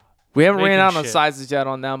 Beautiful. We haven't ran out on sizes yet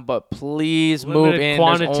on them, but please move in.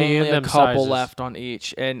 There's only a couple left on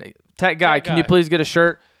each. And Tech Guy, can you please get a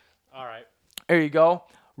shirt? All right. There you go.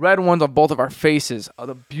 Red ones on both of our faces.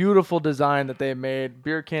 The beautiful design that they made.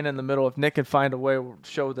 Beer can in the middle. If Nick can find a way, we'll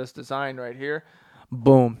show this design right here.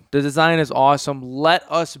 Boom. The design is awesome. Let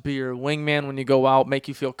us be your wingman when you go out. Make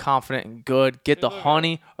you feel confident and good. Get the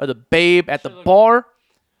honey or the babe at the bar.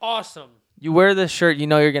 Awesome. You wear this shirt, you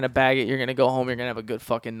know you're going to bag it. You're going to go home. You're going to have a good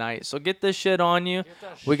fucking night. So get this shit on you.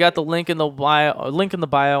 We got the link in the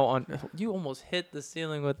bio on. You almost hit the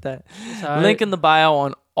ceiling with that. Link in the bio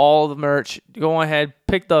on all the merch. Go ahead.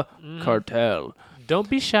 Pick the cartel. Don't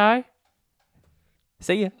be shy.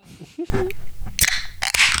 See ya.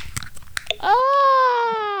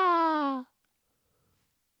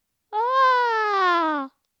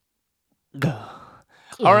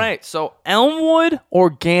 All right, so Elmwood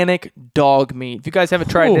organic dog meat. If you guys haven't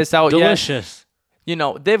tried this out delicious.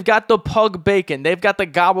 yet, they've got the pug bacon, they've got the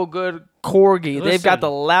gobblegood corgi, they've got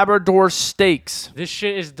the Labrador steaks. This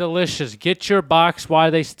shit is delicious. Get your box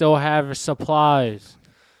while they still have supplies.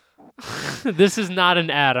 This is not an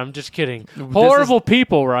ad. I'm just kidding. Horrible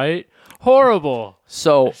people, right? Horrible.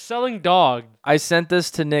 So selling dog. I sent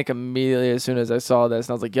this to Nick immediately as soon as I saw this.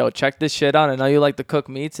 And I was like, yo, check this shit out. I know you like to cook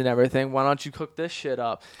meats and everything. Why don't you cook this shit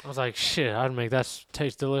up? I was like, shit, I'd make that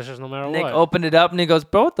taste delicious no matter Nick what. opened it up and he goes,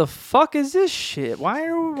 bro, what the fuck is this shit? Why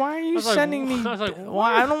are you sending me? I was like,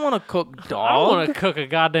 I don't want to cook dog. I don't want to cook a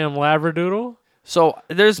goddamn Labradoodle. So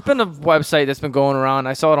there's been a website that's been going around.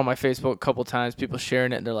 I saw it on my Facebook a couple times. People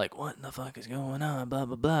sharing it. And they're like, what in the fuck is going on? Blah,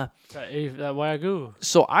 blah, blah. That Wagyu.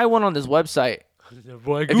 So I went on this website.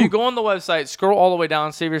 If you go on the website, scroll all the way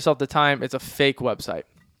down, save yourself the time. It's a fake website.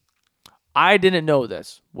 I didn't know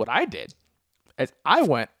this. What I did is I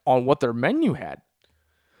went on what their menu had.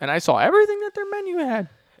 And I saw everything that their menu had.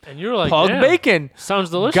 And you're like, pug bacon. Sounds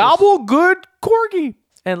delicious. Gobble good corgi.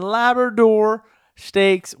 And Labrador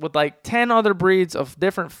steaks with like 10 other breeds of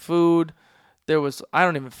different food. There was, I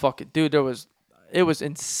don't even fucking, dude, it was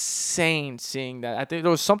insane seeing that. I think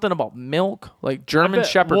there was something about milk, like German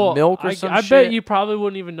Shepherd milk or some shit. I bet you probably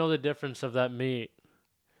wouldn't even know the difference of that meat.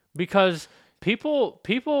 Because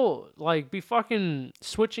people like be fucking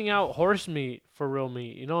switching out horse meat for real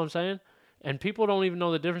meat. You know what I'm saying? And people don't even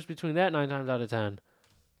know the difference between that 9 times out of 10.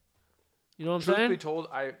 You know what I'm saying? Truth be told,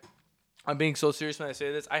 I'm being so serious when I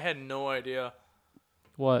say this. I had no idea.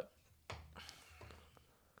 What?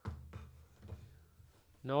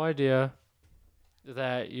 No idea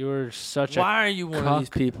that you were such a Why are you one of these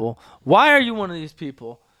people? Why are you one of these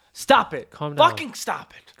people? Stop it. Calm down. Fucking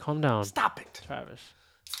stop it. Calm down. Stop it. Travis.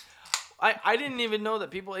 I didn't even know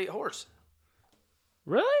that people ate horse.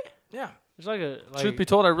 Really? Yeah. It's like a Truth be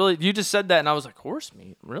told, you just said that and I was like, horse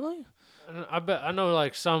meat? Really? I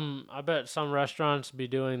bet some restaurants be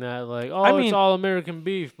doing that, like, it's all American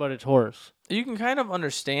beef, but it's horse. You can kind of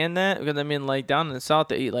understand that because I mean, like down in the South,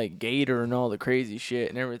 they eat like gator and all the crazy shit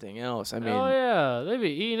and everything else. I mean, oh yeah, they be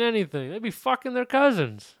eating anything. They be fucking their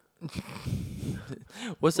cousins.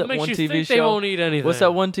 What's that what one makes you TV think show? They won't eat anything. What's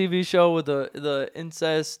that one TV show with the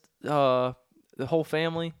incest, the whole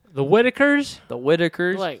family? The Whitakers. The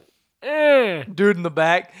Whitakers. Like, dude in the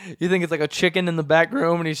back. You think it's like a chicken in the back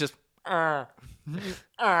room, and he's just.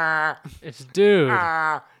 It's dude.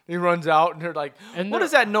 He runs out and they're like, what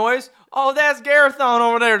is that noise? Oh, that's Garathon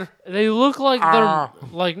over there. They look like they're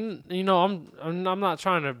like, I'm not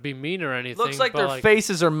trying to be mean or anything. Looks like but their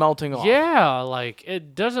faces are melting off. Yeah, like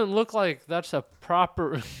it doesn't look like that's a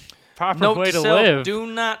proper Note way to self, live. Do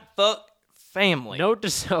not fuck family. Note to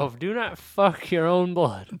self, do not fuck your own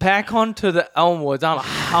blood. Back onto the Elmwoods. I don't know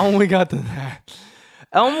how we got to that.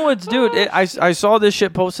 Elmwoods, dude, I saw this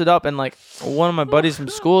shit posted up, and like one of my buddies from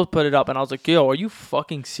school put it up, and I was like, yo, are you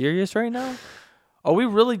fucking serious right now?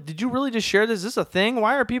 Did you really just share this? Is this a thing?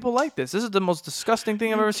 Why are people like this? This is the most disgusting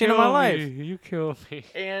thing I've ever seen in my life. You kill me.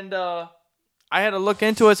 And I had to look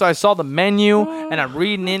into it, so I saw the menu, and I'm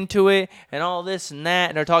reading into it, and all this and that,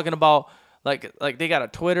 and they're talking about, like they got a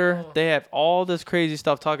Twitter. They have all this crazy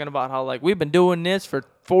stuff talking about how, like, we've been doing this for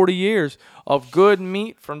 40 years of good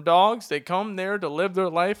meat from dogs. They come there to live their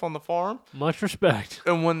life on the farm. Much respect.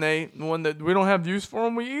 And when we don't have use for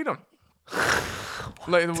them, we eat them.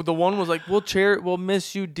 Like the one was like, we'll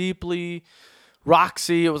miss you deeply,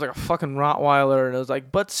 Roxy. It was like a fucking Rottweiler, and it was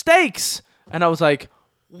like, but steaks. And I was like,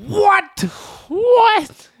 what?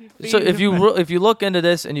 So if you look into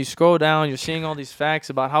this and you scroll down, you're seeing all these facts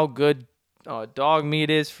about how good dog meat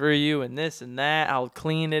is for you, and this and that, how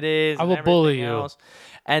clean it is. I will bully you. Else.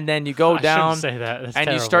 And then you go down say that. That's and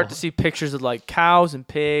terrible. You start to see pictures of like cows and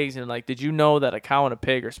pigs, and like, did you know that a cow and a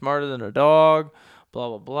pig are smarter than a dog? Blah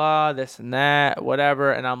blah blah, this and that,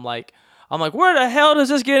 whatever. And I'm like, where the hell does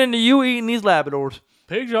this get into you eating these Labradors?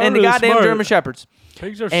 Pigs are and the goddamn smart. German Shepherds.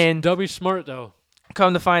 Pigs are W smart though.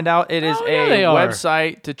 Come to find out, it is a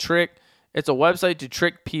website to trick. It's a website to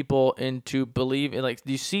trick people into believing, like,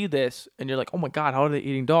 you see this, and you're like, oh, my God, how are they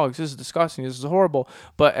eating dogs? This is disgusting. This is horrible.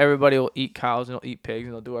 But everybody will eat cows, and they'll eat pigs,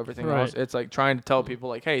 and they'll do everything else. It's like trying to tell people,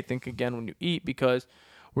 like, hey, think again when you eat, because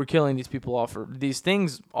we're killing these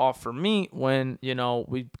things off for meat when,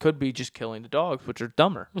 we could be just killing the dogs, which are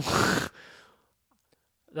dumber.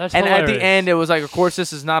 That's and hilarious. At the end, it was like, of course,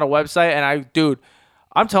 this is not a website. And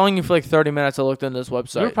I'm telling you, for like 30 minutes, I looked into this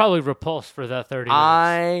website. You were probably repulsed for that 30 minutes.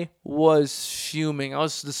 I was fuming. I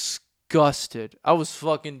was disgusted. I was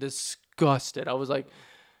fucking disgusted. I was like,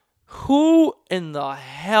 who in the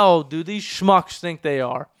hell do these schmucks think they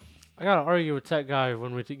are? I gotta argue with that guy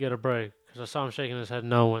when we get a break because I saw him shaking his head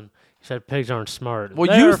no when he said pigs aren't smart.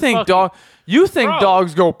 Well, you think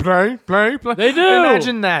dogs go play? They do.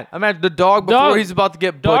 Imagine that. Imagine the dog before he's about to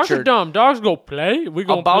get Dogs butchered. are dumb. Dogs go play. We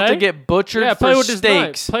go about play. to get butchered Yeah, for play with his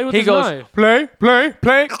steaks. knife. Play with he his goes knife.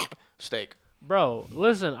 play steak. Bro,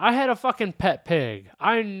 listen. I had a fucking pet pig.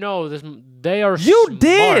 I know this. They are. You smart.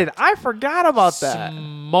 did. I forgot about that.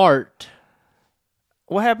 Smart.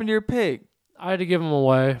 What happened to your pig? I had to give him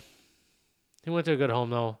away. He went to a good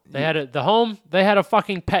home though. They had the home. They had a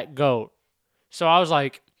fucking pet goat. So I was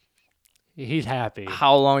like, he's happy.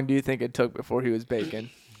 How long do you think it took before he was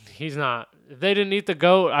bacon? He's not. If they didn't eat the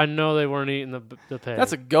goat, I know they weren't eating the pig.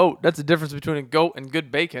 That's a goat. That's the difference between a goat and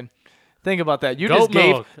good bacon. Think about that. You goat just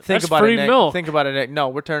gave. milk. Think That's about free it, Nick. milk. Think about it, Nick. No,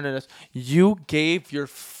 we're turning this. You gave your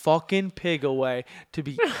fucking pig away to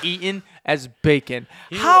be eaten as bacon.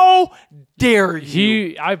 How dare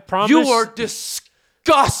you? I promise. You are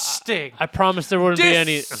disgusting. I promise there wouldn't be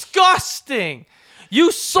any. Disgusting.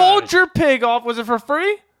 You sold your pig off. Was it for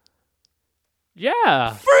free?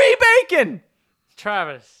 Yeah. Free bacon.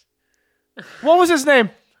 Travis. What was his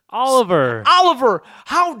name? Oliver. Oliver.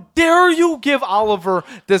 How dare you give Oliver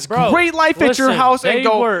this great life at your house and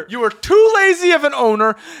go, you were too lazy of an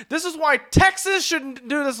owner. This is why Texas shouldn't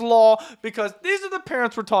do this law, because these are the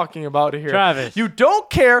parents we're talking about here. Travis. You don't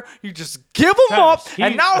care. You just give him up,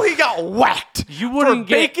 and now he got whacked for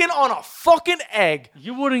bacon on a fucking egg.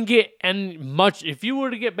 You wouldn't get much. If you were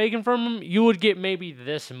to get bacon from him, you would get maybe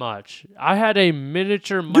this much. I had a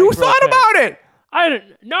miniature micro You thought pig. about it. I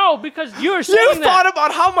didn't. No, because you were saying You thought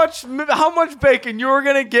about how much bacon you were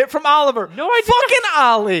gonna get from Oliver. No, I didn't. Fucking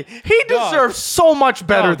Ollie. He deserves so much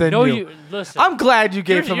better than you. Listen, I'm glad you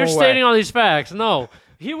gave him You're away. stating all these facts. No,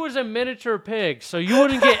 he was a miniature pig, so you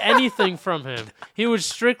wouldn't get anything from him. He was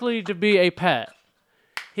strictly to be a pet.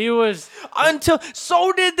 He was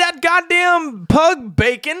so did that goddamn pug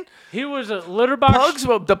bacon. He was a litter box.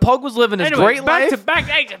 The pug was living his great life.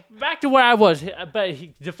 Back to where I was. But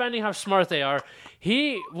defending how smart they are.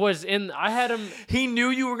 He was in. I had him. He knew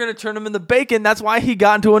you were going to turn him into bacon. That's why he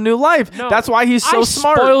got into a new life. No, that's why he's so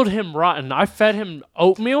smart. I spoiled him rotten. I fed him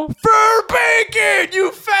oatmeal for bacon.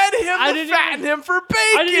 You fed him to fatten him for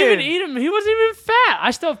bacon. I didn't even eat him. He wasn't even fat.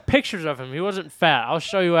 I still have pictures of him. He wasn't fat. I'll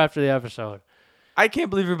show you after the episode. I can't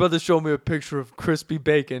believe you're about to show me a picture of crispy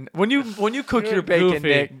bacon. When you cook your bacon, goofy.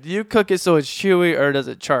 Nick, do you cook it so it's chewy or does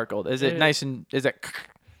it charcoal? Is it nice and is it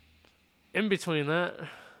in between that?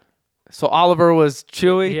 So Oliver was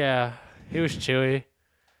chewy? Yeah, he was chewy.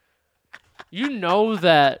 You know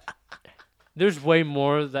that there's way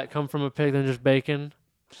more that come from a pig than just bacon.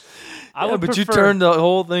 But you turned the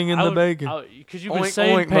whole thing into bacon. Because you've been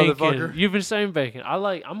saying bacon. You've been saying bacon.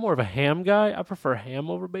 I'm more of a ham guy. I prefer ham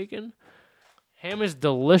over bacon. Ham is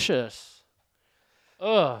delicious.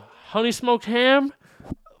 Ugh. Honey smoked ham?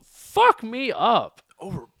 Fuck me up.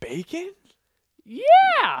 Over bacon?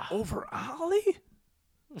 Yeah. Over Ollie?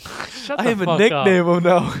 Shut the I have fuck a nickname him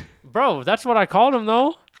now. Bro, that's what I called him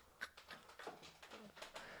though.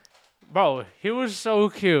 Bro, he was so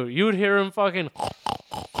cute. You would hear him fucking...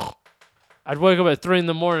 I'd wake up at 3 in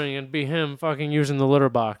the morning and be him fucking using the litter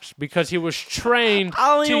box because he was trained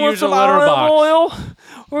to use a litter box. Oil?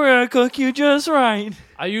 We're gonna cook you just right.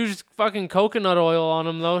 I used fucking coconut oil on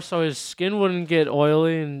him though, so his skin wouldn't get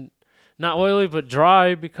oily and not oily but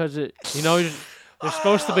dry because they're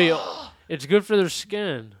supposed to be. It's good for their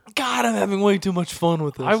skin. God, I'm having way too much fun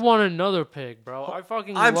with this. I want another pig, bro.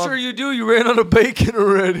 I'm sure you do. You ran out of bacon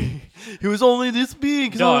already. He was only this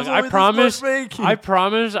big. Dog, I promise. I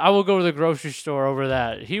promise. I will go to the grocery store over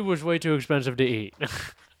that. He was way too expensive to eat.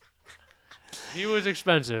 He was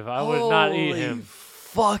expensive. I would not eat him.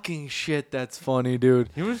 Fucking shit, that's funny, dude.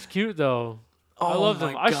 He was cute though. Oh, I loved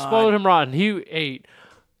him. God. I spoiled him rotten. He ate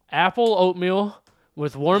apple oatmeal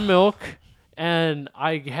with warm milk. And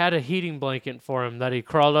I had a heating blanket for him that he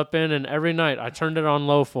crawled up in, and every night I turned it on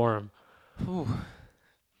low for him. Ooh.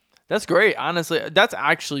 That's great, honestly. That's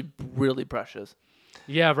actually really precious.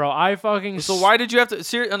 Yeah, bro. So why did you have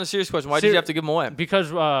to? On a serious question, why did you have to give him away?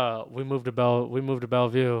 Because we moved to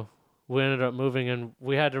Bellevue. We ended up moving, and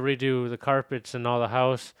we had to redo the carpets and all the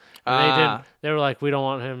house. And they were like, we don't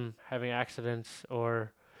want him having accidents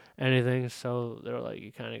or anything, so they were like,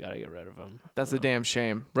 you kind of got to get rid of him. That's a damn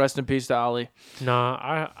shame. Rest in peace to Ollie. Nah,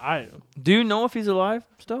 I do you know if he's alive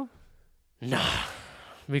still? Nah,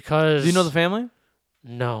 because... Do you know the family?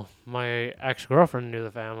 No, my ex-girlfriend knew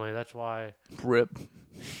the family. That's why. Rip.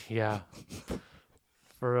 Yeah.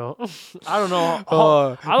 For real. I don't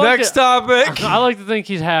know. Next topic. I like to think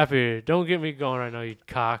he's happy. Don't get me going right now, you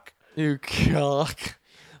cock. You cock.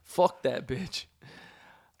 Fuck that bitch.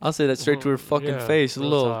 I'll say that straight to her fucking face.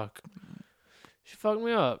 Little talk. fucked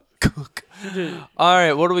me up. All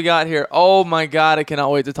right, what do we got here? Oh my God, I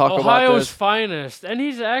cannot wait to talk about Ohio's this. finest, and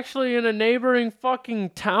he's actually in a neighboring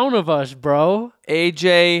fucking town of us, bro.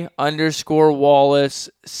 AJ_Wallace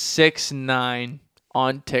 69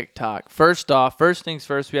 on TikTok. First things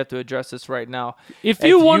first, we have to address this right now. If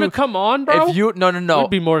you want to come on, bro, no,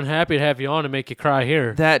 we'd be more than happy to have you on and make you cry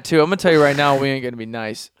here. That too. I'm gonna tell you right now, we ain't gonna be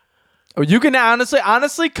nice. You can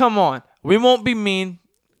honestly, come on. We won't be mean.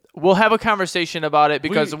 We'll have a conversation about it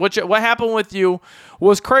because what happened with you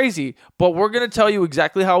was crazy. But we're going to tell you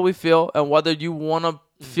exactly how we feel and whether you want to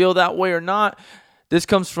feel that way or not. This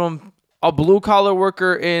comes from a blue-collar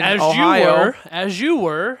worker in Ohio. As you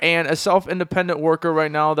were. And a self-independent worker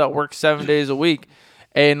right now that works 7 days a week.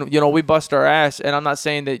 And, we bust our ass. And I'm not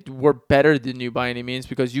saying that we're better than you by any means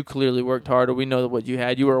because you clearly worked harder. We know what you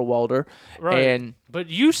had. You were a welder. Right. But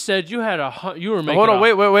you said you had you were making. Hold on,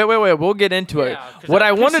 wait. We'll get into it. What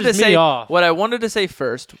I wanted to say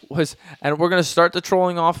first was, and we're gonna start the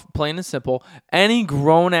trolling off plain and simple. Any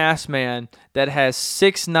grown ass man that has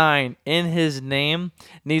 6'9" in his name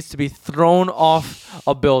needs to be thrown off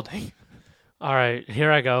a building. All right,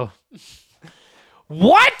 here I go.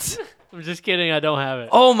 What? I'm just kidding. I don't have it.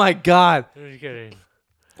 Oh my God. I'm just kidding.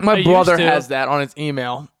 My brother has that on his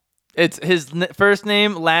email. It's his first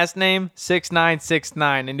name, last name,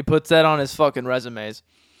 6969, and he puts that on his fucking resumes.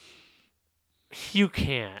 You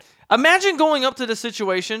can't. Imagine going up to the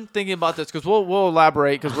situation, thinking about this, because we'll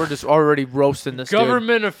elaborate, because we're just already roasting this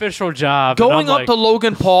government official job. Going up to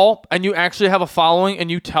Logan Paul, and you actually have a following, and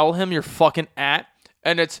you tell him you're fucking at,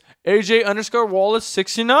 and it's AJ_Wallace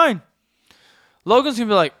 69. Logan's going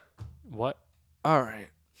to be like, what? All right,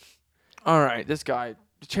 this guy,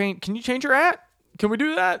 can you change your at? Can we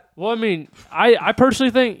do that? Well, I mean, I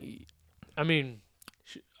personally think,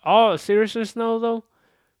 all seriousness though,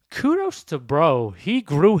 kudos to bro. He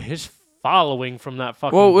grew his following from that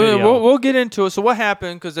fucking video. We'll get into it. So what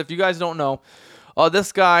happened, because if you guys don't know,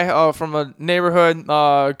 this guy from a neighborhood,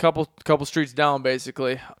 couple streets down,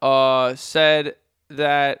 basically, said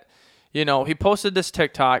that, he posted this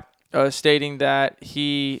TikTok stating that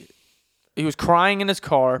he was crying in his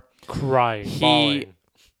car. Bawling.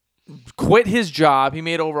 Quit his job. He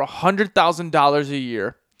made over $100,000 a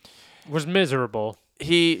year. Was miserable. No.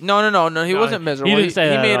 He wasn't miserable. He didn't say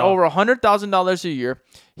that made at all. over $100,000 a year.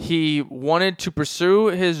 He wanted to pursue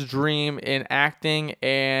his dream in acting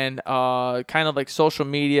and kind of like social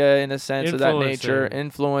media in a sense of that nature.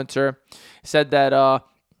 Influencer. Said that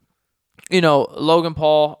Logan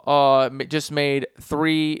Paul just made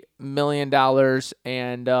 $3 million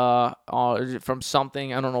and from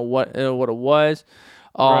something, I don't know what it was.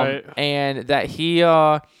 Right. And that he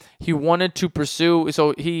wanted to pursue,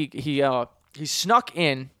 so he snuck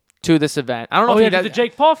in to this event. I don't know if the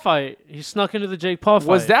Jake Paul fight. He snuck into the Jake Paul fight.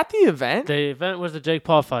 Was that the event? The event was the Jake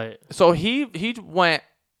Paul fight. So he went.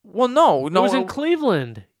 Well, no, it was in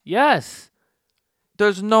Cleveland. Yes.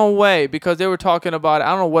 There's no way, because they were talking about, I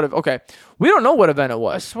don't know what. Okay, we don't know what event it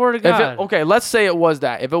was. I swear to God. Okay, let's say it was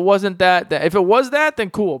that. If it wasn't that, if it was that, then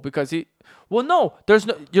cool, because he. Well, no, there's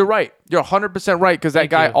no. You're right. You're 100% right, because that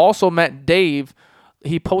guy also met Dave.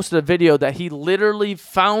 He posted a video that he literally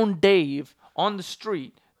found Dave on the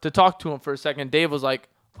street to talk to him for a second. Dave was like,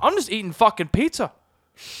 "I'm just eating fucking pizza.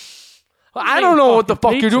 I don't know what the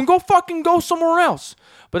fuck you're doing. Go somewhere else."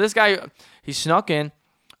 But this guy, he snuck in.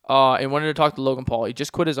 And wanted to talk to Logan Paul. He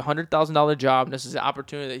just quit his $100,000 job, and this is an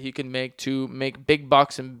opportunity that he can make to make big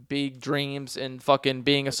bucks and big dreams and fucking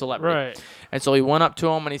being a celebrity. Right. And so he went up to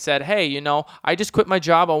him and he said, "Hey, I just quit my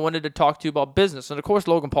job. I wanted to talk to you about business." And of course,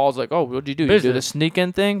 Logan Paul's like, "Oh, what'd you do? Business. You do the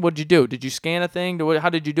sneak-in thing? What'd you do? Did you scan a thing? How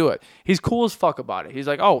did you do it?" He's cool as fuck about it. He's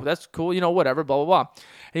like, "Oh, that's cool. Whatever, blah, blah, blah."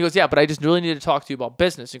 And he goes, "Yeah, but I just really need to talk to you about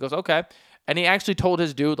business." He goes, "Okay." And he actually told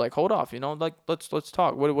his dude, like, "Hold off, let's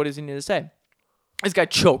talk. What does he need to say?" This guy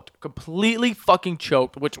choked, completely fucking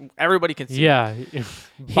choked, which everybody can see. Yeah,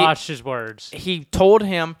 botched his words. He told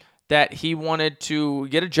him that he wanted to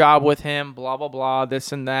get a job with him, blah, blah, blah,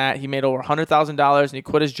 this and that. He made over $100,000 and he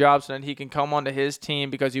quit his job so then he can come onto his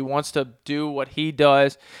team because he wants to do what he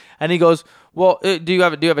does. And he goes, "Well, do you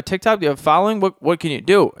have a TikTok? Do you have a following? What can you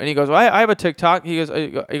do?" And he goes, "Well, I have a TikTok." He goes,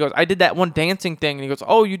 "I did that one dancing thing." And he goes,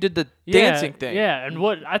 "Oh, you did the dancing thing." Yeah, and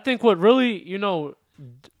what really,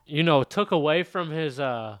 took away from his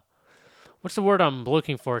what's the word I'm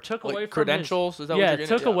looking for? Took away from credentials. His, is that what you're getting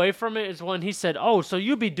took away from it is when he said, "Oh, so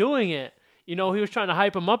you be doing it." He was trying to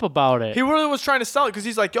hype him up about it. He really was trying to sell it because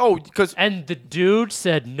he's like, and the dude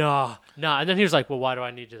said, "Nah," and then he was like, "Well, why do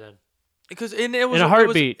I need you then?" Because it was in a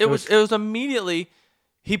heartbeat. It was immediately.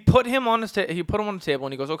 He put him on the table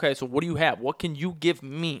and he goes, "Okay, so what do you have? What can you give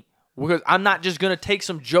me? Because I'm not just going to take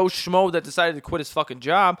some Joe Schmo that decided to quit his fucking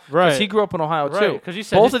job. Right. Because he grew up in Ohio, too. Because you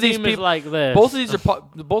said both of these people is like this.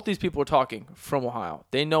 Both these people are talking from Ohio.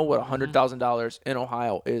 They know what $100,000 in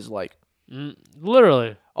Ohio is like.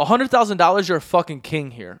 Literally. $100,000, you're a fucking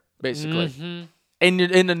king here, basically. Mm-hmm.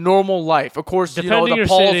 In a normal life. Of course, depending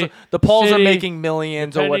the Pauls are making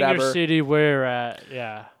millions or whatever. Depending your city where you're at,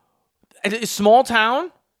 yeah. A small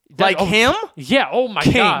town? Him? Yeah, oh my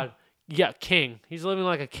king. God. Yeah, king. He's living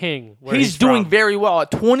like a king. He's doing very well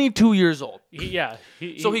at 22 years old.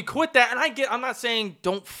 So he quit that, and I'm not saying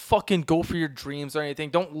don't fucking go for your dreams or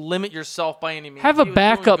anything. Don't limit yourself by any means. Have a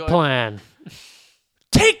backup plan.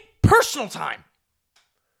 Take personal time.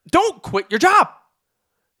 Don't quit your job.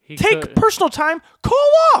 Take personal time.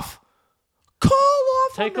 Call off.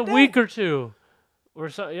 Take a week or two. Or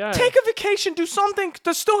so, yeah. Take a vacation. Do something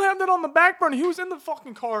to still have that on the back burner. He was in the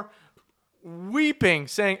fucking car weeping,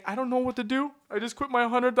 saying, I don't know what to do. I just quit my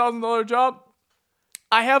 $100,000 job.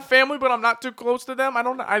 I have family, but I'm not too close to them.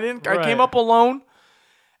 I came up alone.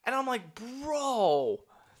 And I'm like, bro,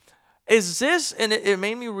 is this? And it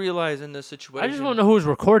made me realize in this situation. I just want to know who was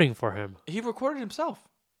recording for him. He recorded himself.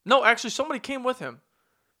 No, actually, somebody came with him.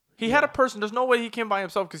 He had a person. There's no way he came by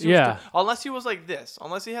himself because unless he was like this,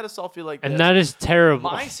 unless he had a selfie like this. And that is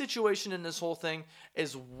terrible. My situation in this whole thing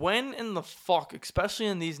is when in the fuck, especially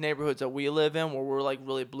in these neighborhoods that we live in where we're like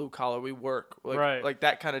really blue collar, we work like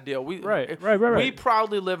that kind of deal. We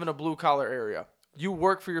proudly live in a blue collar area. You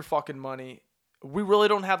work for your fucking money. We really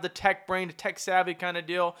don't have the tech brain, the tech savvy kind of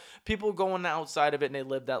deal. People going outside of it and they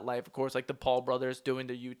live that life, of course, like the Paul brothers doing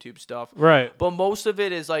their YouTube stuff. Right. But most of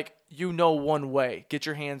it is like, one way. Get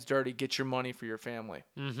your hands dirty. Get your money for your family.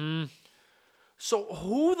 Mm-hmm. So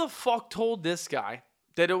who the fuck told this guy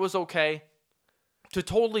that it was okay to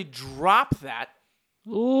totally drop that?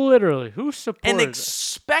 Literally. Who supported and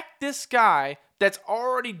expect this guy that's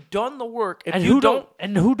already done the work. And who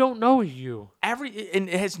don't know you. And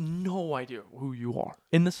it has no idea who you are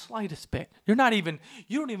in the slightest bit. You don't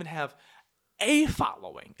even have a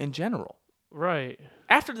following in general. Right.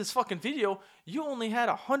 After this fucking video, you only had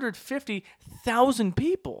 150,000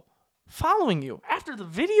 people following you. After the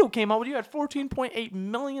video came out, you had 14.8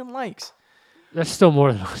 million likes. That's still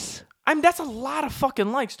more than us. I mean, that's a lot of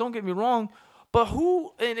fucking likes. Don't get me wrong. But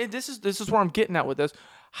who? And this is where I'm getting at with this.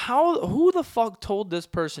 Who the fuck told this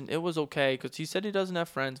person it was okay? Because he said he doesn't have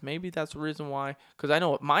friends. Maybe that's the reason why. Because I know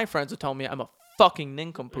what my friends would tell me. I'm a fucking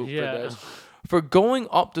nincompoop for this. For going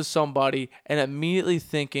up to somebody and immediately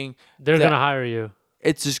thinking they're going to hire you.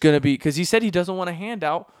 It's just going to be... Because he said he doesn't want a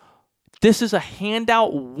handout. This is a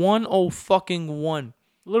handout 101.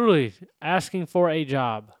 Literally asking for a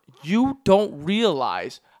job. You don't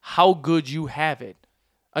realize how good you have it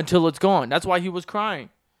until it's gone. That's why he was crying.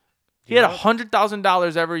 He had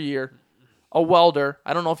 $100,000 every year. A welder.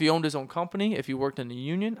 I don't know if he owned his own company, if he worked in the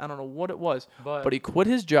union. I don't know what it was. But he quit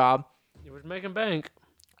his job. He was making bank.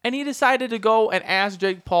 And he decided to go and ask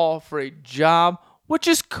Jake Paul for a job, which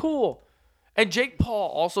is cool. And Jake Paul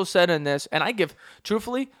also said in this, and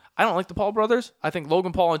truthfully, I don't like the Paul brothers. I think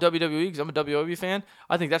Logan Paul in WWE, because I'm a WWE fan,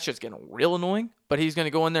 I think that shit's getting real annoying. But he's going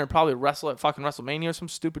to go in there and probably wrestle at fucking WrestleMania or some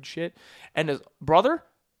stupid shit. And his brother,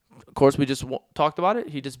 of course, we just talked about it.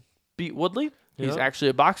 He just beat Woodley. He's actually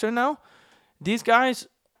a boxer now. These guys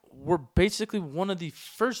were basically one of the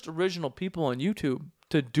first original people on YouTube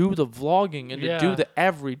to do the vlogging and to do the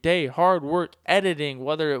everyday hard work editing,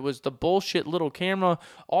 whether it was the bullshit little camera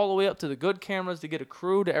all the way up to the good cameras to get a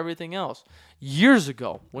crew to everything else. Years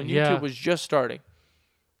ago, when YouTube was just starting,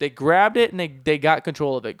 they grabbed it and they got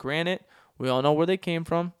control of it. Granted, we all know where they came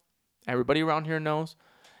from. Everybody around here knows.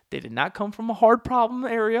 They did not come from a hard problem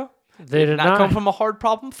area. They did not come from a hard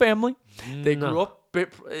problem family. They grew up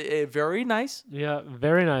very nice. Yeah,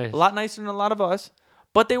 very nice. A lot nicer than a lot of us.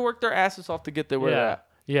 But they worked their asses off to get there where they're at.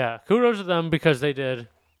 Yeah, kudos to them because they did.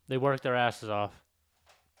 They worked their asses off.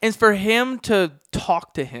 And for him to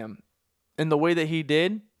talk to him in the way that he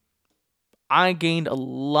did, I gained a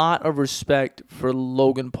lot of respect for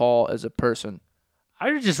Logan Paul as a person.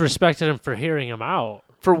 I just respected him for hearing him out.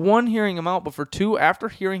 For one, hearing him out, but for two, after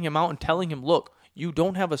hearing him out and telling him, look, you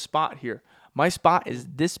don't have a spot here. My spot is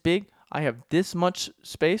this big. I have this much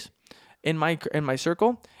space in my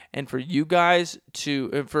circle. And for you guys what's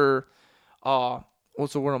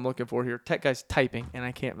the word I'm looking for here? Tech guy's typing, and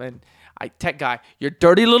I can't. Tech guy, your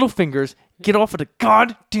dirty little fingers, get off of the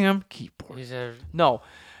goddamn keyboard. No,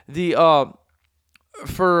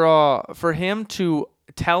 for him to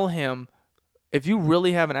tell him, if you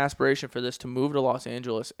really have an aspiration for this, to move to Los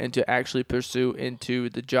Angeles and to actually pursue into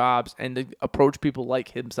the jobs and to approach people like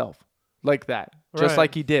himself, like that, just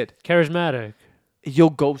like he did. Charismatic. you'll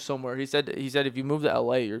go somewhere. He said if you move to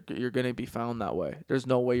LA, you're gonna be found that way. There's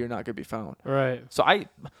no way you're not gonna be found. Right. So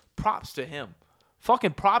props to him.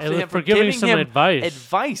 Fucking props to him for giving some him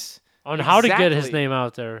advice on how to get his name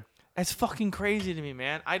out there. That's fucking crazy to me,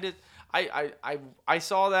 man. I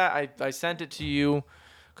saw that. I sent it to you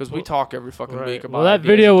because we talk every fucking week about. Well, that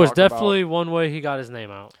video was definitely one way he got his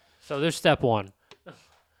name out. So there's step one.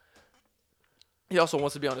 He also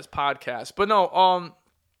wants to be on his podcast, but no.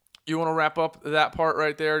 You want to wrap up that part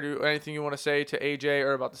right there? Do anything you want to say to AJ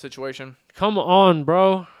or about the situation? Come on,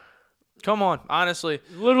 bro. Come on, honestly.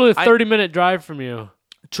 Literally a 30-minute drive from you.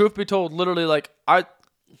 Truth be told, literally, like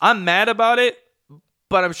I'm mad about it,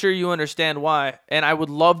 but I'm sure you understand why. And I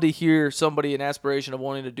would love to hear somebody an aspiration of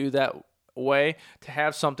wanting to do that way, to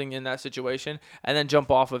have something in that situation, and then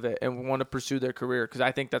jump off of it and want to pursue their career, because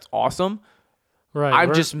I think that's awesome. Right.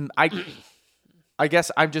 I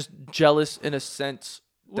guess I'm just jealous in a sense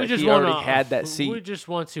that he already had that seat. We just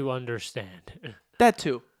want to understand. That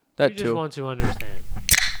too. We just want to understand.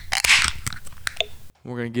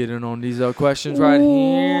 We're going to get in on these questions right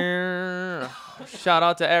here. Shout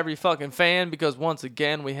out to every fucking fan, because once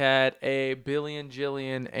again we had a billion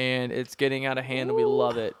jillion and it's getting out of hand. And we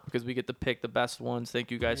love it because we get to pick the best ones. Thank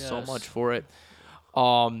you guys so much for it.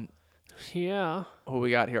 Yeah. Who we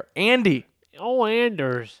got here? Andy. Oh,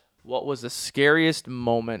 Anders. What was the scariest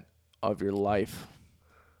moment of your life?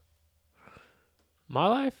 My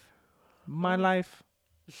life? My life.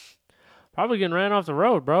 Probably getting ran off the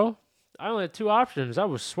road, bro. I only had two options. I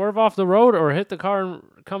was swerve off the road or hit the car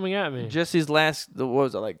coming at me. Just these what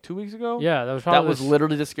was it, like 2 weeks ago? Yeah, that was probably... That was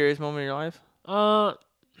literally the scariest moment in your life?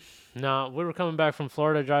 No. We were coming back from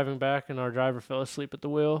Florida, driving back, and our driver fell asleep at the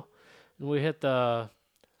wheel. And we hit the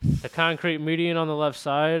concrete median on the left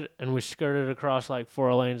side, and we skirted across like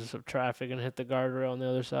 4 lanes of traffic and hit the guardrail on the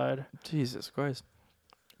other side. Jesus Christ.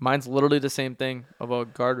 Mine's literally the same thing of a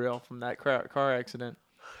guardrail from that car accident.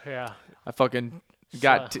 Yeah. I fucking...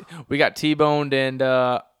 we got T-boned, and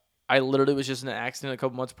I literally was just in an accident a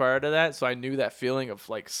couple months prior to that, so I knew that feeling of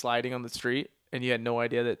like sliding on the street and you had no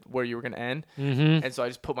idea where you were gonna end. Mm-hmm. And so I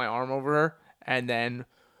just put my arm over her and then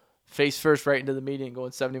face first right into the median,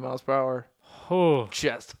 going 70 miles per hour. Oh,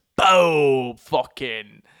 just boom,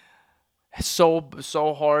 fucking so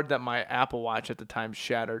hard that my Apple Watch at the time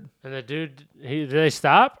shattered. And the dude, did they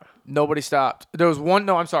stop? Nobody stopped. There was one.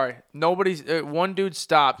 No, I'm sorry. One dude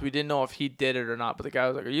stopped. We didn't know if he did it or not. But the guy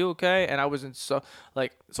was like, "Are you okay?" And I wasn't so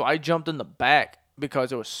I jumped in the back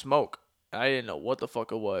because it was smoke. I didn't know what the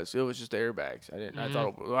fuck it was. It was just airbags. I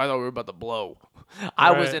thought we were about to blow.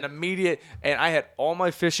 I was in immediate, and I had all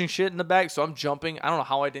my fishing shit in the back. So I'm jumping. I don't know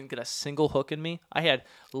how I didn't get a single hook in me. I had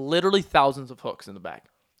literally thousands of hooks in the back,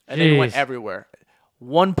 and they went everywhere.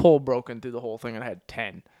 One pole broken through the whole thing, and I had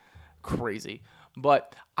 10. Crazy.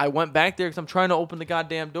 But I went back there because I'm trying to open the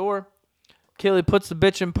goddamn door. Kaylee puts the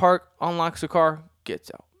bitch in park, unlocks the car,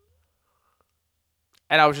 gets out.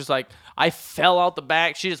 And I was just like, I fell out the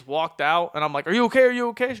back. She just walked out. And I'm like, are you okay? Are you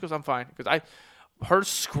okay? She goes, I'm fine. Because her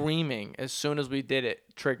screaming as soon as we did it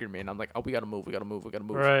triggered me. And I'm like, oh, we got to move. We got to move. We got to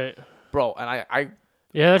move. Right. Bro, and I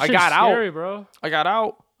got scary, out. Bro. I got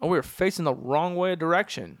out, and we were facing the wrong way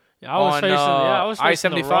direction. Yeah, I was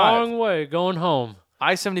facing I-75. the wrong way going home.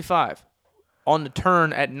 I-75. On the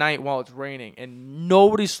turn at night while it's raining, and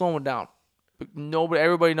nobody's slowing down.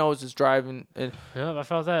 Everybody knows it's driving. And yeah, I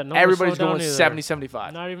felt that. Everybody's going 70,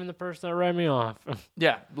 75. Not even the person that ran me off.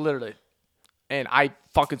 Yeah, literally. And I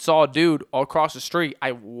fucking saw a dude all across the street.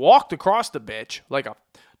 I walked across the bitch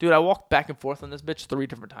I walked back and forth on this bitch 3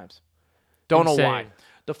 different times. Don't know why.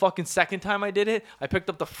 The fucking second time I did it, I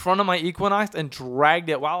picked up the front of my Equinox and dragged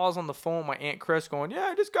it while I was on the phone with my Aunt Chris going, yeah,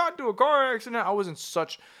 I just got into a car accident.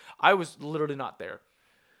 I was literally not there.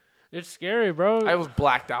 It's scary, bro. I was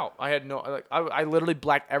blacked out. I had I literally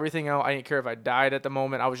blacked everything out. I didn't care if I died at the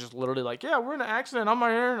moment. I was just literally like, yeah, we're in an accident. I'm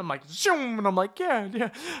right here. And I'm like, zoom. And I'm like, yeah.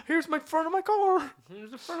 Here's my front of my car.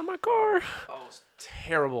 Here's the front of my car. Oh, it was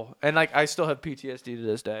terrible. And I still have PTSD to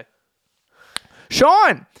this day.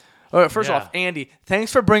 Sean. First off, Andy,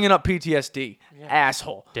 thanks for bringing up PTSD. Yeah.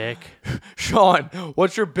 Asshole. Dick. Sean,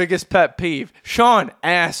 what's your biggest pet peeve? Sean,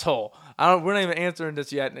 asshole. We're not even answering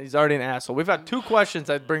this yet, and he's already an asshole. We've had 2 questions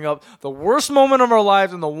that bring up the worst moment of our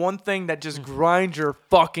lives and the one thing that just grinds your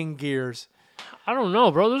fucking gears. I don't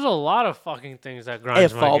know, bro. There's a lot of fucking things that grind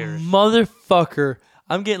my gears. If a motherfucker,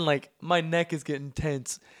 I'm getting my neck is getting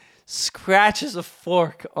tense, scratches a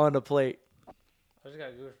fork on a plate. I just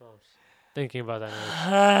got goosebumps thinking about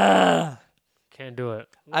that. Can't do it.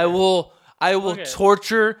 I will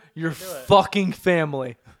torture your fucking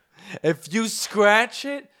family. If you scratch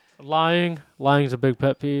it. Lying's a big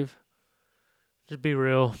pet peeve. Just be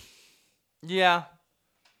real. Yeah,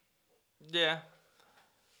 Yeah.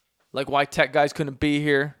 Like why tech guys couldn't be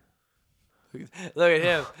here. Look at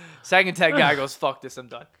him. Second tech guy goes, fuck this, I'm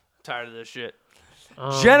done. I'm tired of this shit.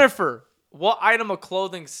 Jennifer, what item of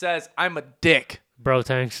clothing says I'm a dick? Bro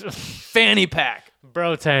tanks. Fanny pack.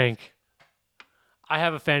 Bro tank. I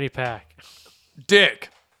have a fanny pack. Dick.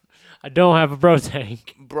 I don't have a bro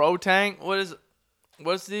tank. Bro tank?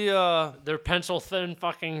 What's the They're pencil thin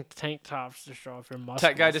fucking tank tops to show off your muscles.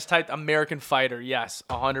 tech guy just typed American Fighter. Yes,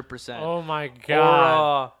 100%. Oh my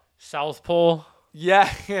god. Or, South Pole.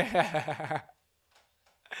 yeah.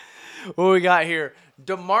 What we got here?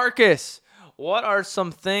 DeMarcus, what are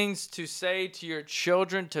some things to say to your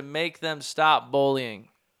children to make them stop bullying?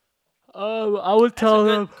 I would tell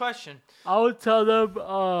That's a them. good question. I would tell them.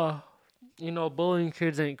 Bullying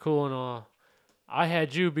kids ain't cool and all. I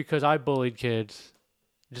had you because I bullied kids,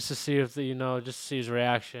 just to see if just to see his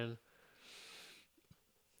reaction.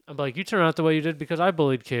 I'm like, you turn out the way you did because I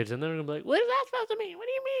bullied kids, and they're gonna be like, what is that supposed to mean? What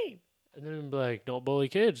do you mean? And then I'm be like, don't bully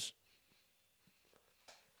kids.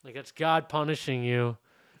 Like it's God punishing you.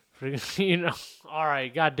 For, all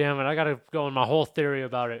right, God damn it, I gotta go in my whole theory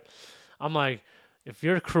about it. I'm like, if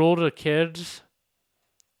you're cruel to kids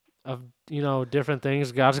of different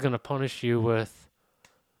things, God's gonna punish you with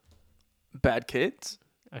Bad kids?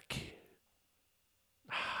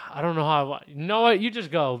 I don't know how. You know what? You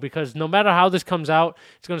just go, because no matter how this comes out,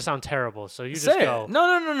 it's gonna sound terrible. So you just Say go. it.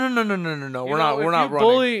 No. We're not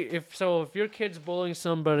running. If your kid's bullying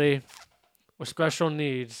somebody with special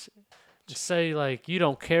needs, just say like you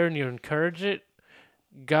don't care and you encourage it.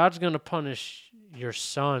 God's gonna punish your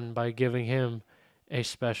son by giving him a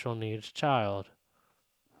special needs child.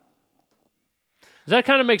 Does that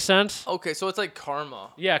kind of make sense? Okay, so it's like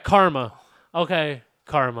karma. Yeah, karma. Okay,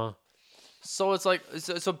 karma. So it's like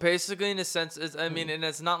so basically in a sense and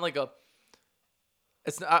it's not like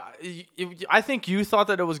it's not, I think you thought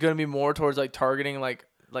that it was going to be more towards like targeting like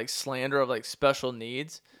slander of like special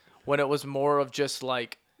needs, when it was more of just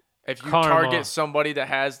like if you karma. Target somebody that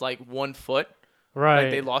has like 1 foot, right?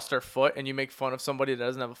 Like they lost their foot, and you make fun of somebody that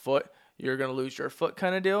doesn't have a foot, you're going to lose your foot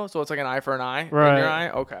kind of deal. So it's like an eye for an eye right. in your eye.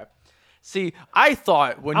 Okay. See, I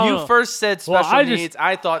thought when you first said special needs,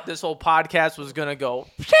 I thought this whole podcast was going to go,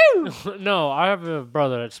 phew! No, I have a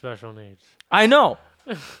brother that's special needs. I know.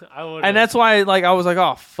 And that's why like I was like,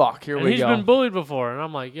 oh, fuck, here we go. He's been bullied before, and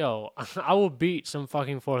I'm like, yo, I will beat some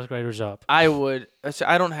fucking 4th graders up. I would.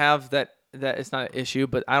 I don't have that it's not an issue,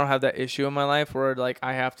 but I don't have that issue in my life where like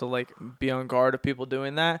I have to like be on guard of people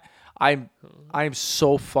doing that. I'm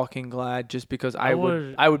so fucking glad, just because I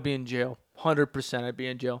would be in jail. 100% I'd be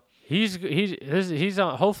in jail. He's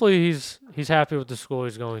hopefully he's happy with the school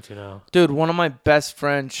he's going to now. Dude, one of my best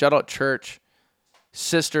friends, shout out church,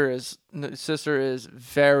 sister is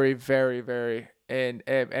very, very, very, and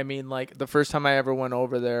I mean, like the first time I ever went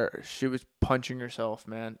over there, she was punching herself,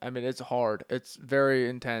 man. I mean, it's hard. It's very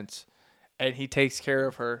intense, and he takes care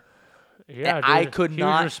of her. Yeah, dude, I could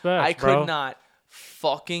not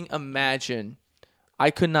fucking imagine.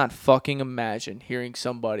 I could not fucking imagine hearing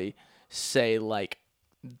somebody say like,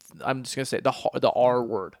 I'm just gonna say the R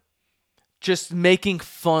word, just making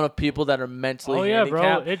fun of people that are mentally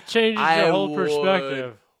handicapped. Bro, it changes your whole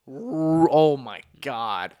perspective. Oh my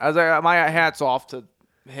god! I was like, my hat's off to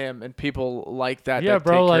him and people like that. Yeah, that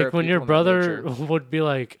bro. take care Like of when your people in brother nature. would be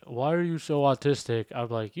like, "Why are you so autistic?" I'd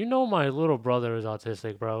be like, my little brother is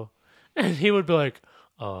autistic, bro," and he would be like,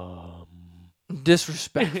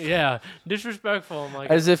 Disrespectful. Yeah, disrespectful. I'm like,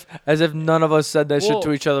 as if none of us said that shit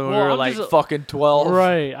to each other when we were like fucking 12.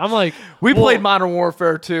 Right. I'm like, we played Modern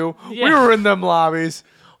Warfare 2. Yeah. We were in them lobbies.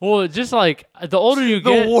 Well, just like the older you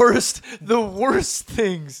get, the worst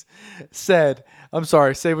things said. I'm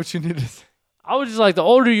sorry. Say what you need to say. I was just like, the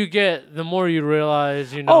older you get, the more you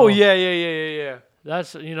realize, Oh yeah.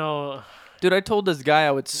 That's Dude, I told this guy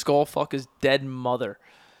I would skull fuck his dead mother.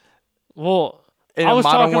 Well. In a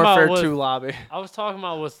Modern Warfare 2 lobby. I was talking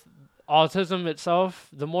about with autism itself,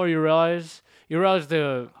 the more you realize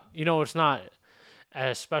it's not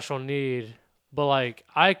a special need, but like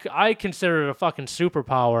I consider it a fucking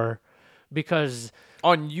superpower, because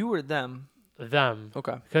on you or them? Them.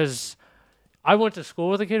 Okay. Because I went to school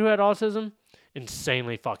with a kid who had autism,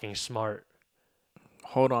 insanely fucking smart.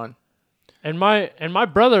 Hold on. And my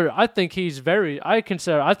brother, I think he's very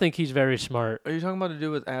smart. Are you talking about to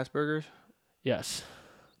do with Asperger's? Yes.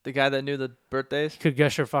 The guy that knew the birthdays? Could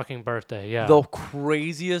guess your fucking birthday, yeah. The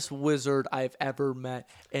craziest wizard I've ever met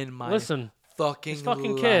in my fucking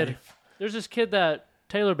life. Kid. There's this kid that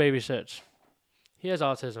Taylor babysits. He has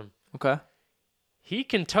autism. Okay. He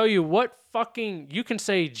can tell you what fucking... You can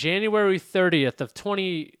say January 30th of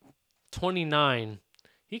 2029.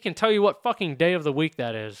 He can tell you what fucking day of the week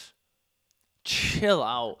that is. Chill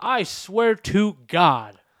out. I swear to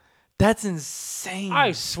God. That's insane.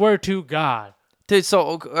 I swear to God. Dude,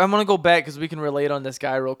 so I'm going to go back because we can relate on this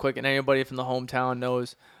guy real quick, and anybody from the hometown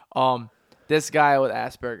knows this guy with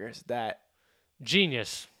Asperger's that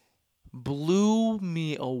Genius. blew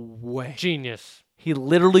me away. Genius. He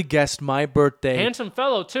literally guessed my birthday. Handsome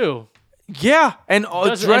fellow, too. Yeah, and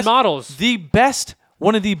and models.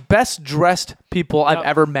 One of the best dressed people I've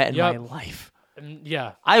ever met in my life.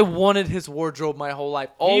 Yeah. I wanted his wardrobe my whole life.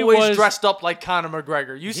 Always dressed up like Conor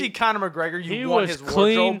McGregor. You see Conor McGregor, you want his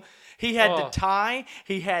wardrobe. He had the tie.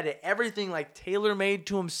 He had everything like tailor-made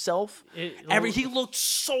to himself. He looked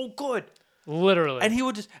so good. Literally. And he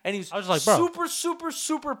would I was like, bro. Super, super,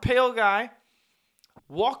 super pale guy.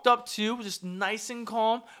 Walked up to you, just nice and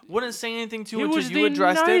calm. Wouldn't say anything to you until you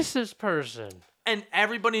addressed it. He was the nicest person. And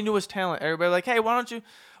everybody knew his talent. Everybody was like, hey, why don't you...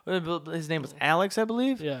 His name was Alex, I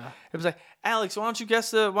believe. Yeah. It was like, Alex, why don't you guess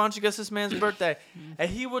this man's birthday? And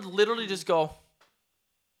he would literally just go,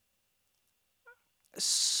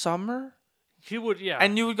 summer? He would, yeah.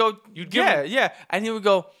 And you would go, yeah. And he would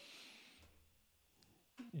go,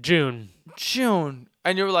 June.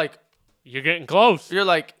 And you were like, you're getting close. You're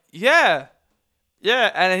like, yeah.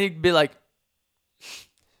 And then he'd be like,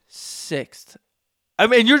 6th. I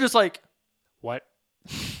mean, you're just like, what?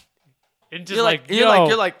 And just you're like,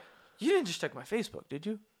 you didn't just check my Facebook, did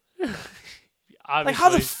you? Like, how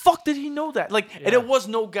the fuck did he know that? Like, and it was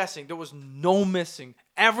no guessing. There was no missing.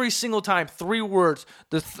 Every single time, 3 words.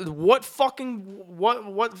 What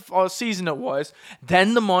season it was,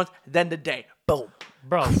 then the month, then the day. Boom.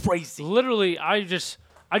 Bro. Crazy. Literally, I just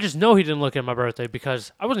know he didn't look at my birthday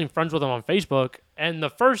because I wasn't even friends with him on Facebook. And the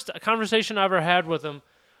first conversation I ever had with him,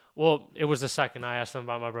 well, it was the second I asked him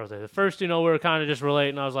about my birthday. The first, we were kind of just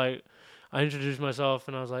relating. I was like, I introduced myself,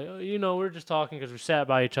 and I was like, oh, we're just talking because we sat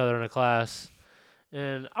by each other in a class.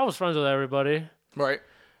 And I was friends with everybody. Right.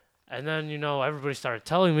 And then, everybody started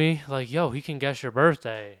telling me, like, yo, he can guess your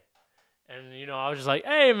birthday. And, I was just like,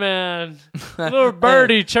 hey, man. Little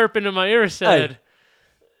birdie chirping in my ear said.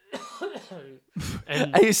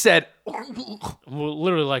 And he said.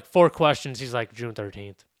 Literally, like, 4 questions. He's like, June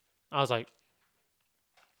 13th. I was like,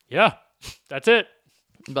 yeah, that's it.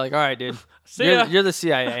 Be like, all right, dude. See ya. You're the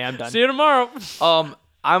CIA. I'm done. See you tomorrow.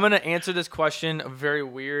 I'm going to answer this question very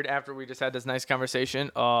weird after we just had this nice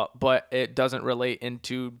conversation, but it doesn't relate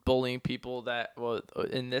into bullying people that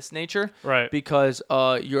in this nature. Right. Because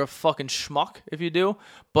you're a fucking schmuck if you do.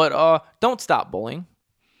 But don't stop bullying.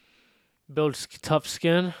 Build tough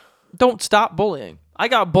skin. Don't stop bullying. I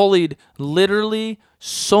got bullied literally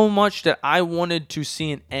so much that I wanted to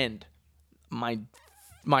see an end. My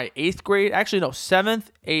 8th grade, actually no, 7th,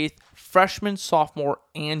 8th, freshman, sophomore,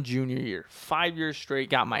 and junior year. 5 years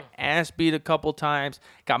straight. Got my ass beat a couple times.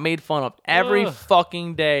 Got made fun of every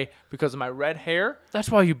fucking day because of my red hair.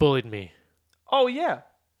 That's why you bullied me. Oh, yeah.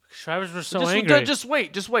 Travis was so angry. Just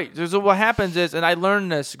wait. What happens is, and I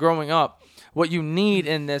learned this growing up, what you need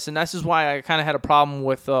in this, and this is why I kind of had a problem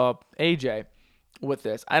with AJ with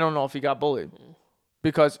this. I don't know if he got bullied.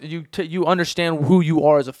 Because you understand who you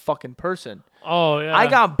are as a fucking person. Oh, yeah. I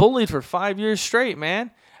got bullied for 5 years straight,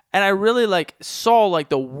 man. And I really, saw,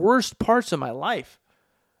 the worst parts of my life.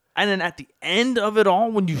 And then at the end of it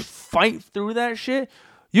all, when you fight through that shit,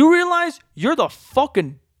 you realize you're the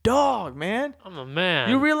fucking dog, man. I'm a man.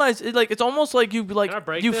 You realize, it's almost like you, Can I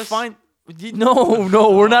break you this? find...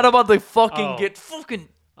 No, we're not about to fucking get fucking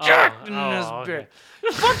jacked in this okay.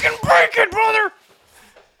 bit. Fucking break it, brother!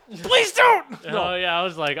 Please don't! No. Oh, yeah, I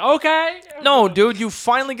was like, okay. No, dude, you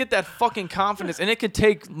finally get that fucking confidence, and it could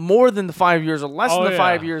take more than the 5 years or less than the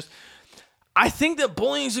 5 years. I think that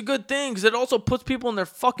bullying is a good thing because it also puts people in their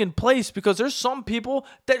fucking place because there's some people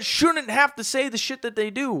that shouldn't have to say the shit that they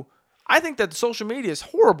do. I think that social media is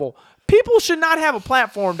horrible. People should not have a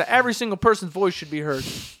platform that every single person's voice should be heard.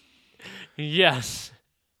 Yes.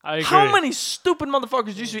 I agree. How many stupid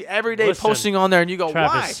motherfuckers you see every day posting on there and you go,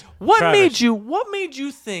 Travis, why? Travis. What made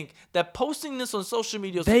you think that posting this on social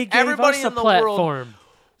media they gave everybody us in a the platform. world?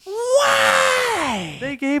 Why?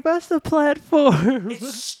 They gave us a platform.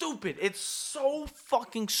 It's stupid. It's so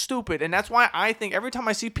fucking stupid. And that's why I think every time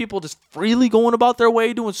I see people just freely going about their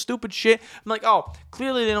way doing stupid shit, I'm like, oh,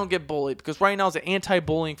 clearly they don't get bullied because right now it's an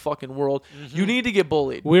anti-bullying fucking world. Mm-hmm. You need to get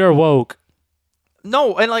bullied. We are woke.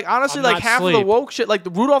 No, and honestly, half of the woke shit,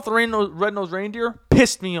 the Rudolph the Red-Nosed Reindeer,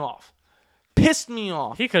 pissed me off.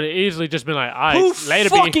 He could have easily just been like, all right, who later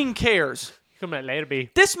fucking cares? Come on, later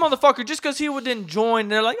be. This motherfucker, just because he didn't join,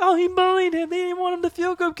 they're like, oh, he bullied him. They didn't want him to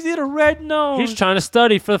feel good because he had a red nose. He's trying to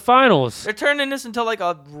study for the finals. They're turning this into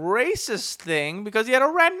a racist thing because he had a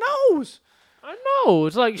red nose. I know.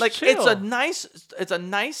 It's like chill. It's a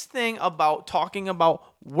nice thing about talking about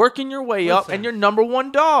working your way up and your number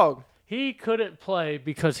one dog. He couldn't play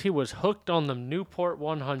because he was hooked on the Newport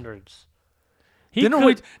 100s.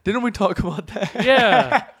 Didn't we talk about that?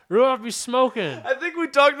 Yeah. Rudolph be smoking. I think we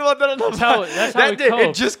talked about that on the That's how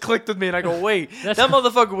it just clicked with me, and I go, wait. That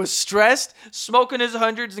motherfucker was stressed, smoking his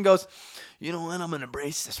hundreds, and goes, you know what? I'm gonna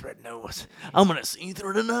embrace this red nose. I'm gonna see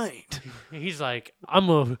through the night. He's like, y'all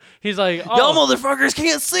motherfuckers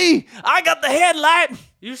can't see. I got the headlight.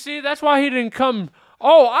 You see, that's why he didn't come.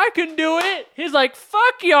 Oh, I can do it. He's like,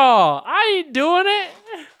 fuck y'all. I ain't doing it.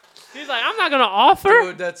 He's like, I'm not gonna offer.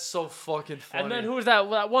 Dude, that's so fucking funny. And then who was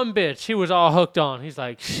that one bitch? He was all hooked on. He's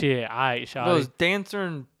like, shit, I shot. Those Dancer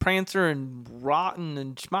and Prancer and Rotten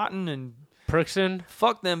and Schmotten and Prickson.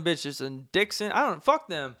 Fuck them bitches and Dixon. Fuck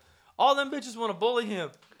them. All them bitches want to bully him.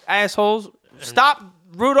 Assholes. Stop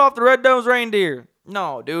Rudolph the Red-Nosed Reindeer.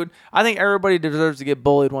 No, dude. I think everybody deserves to get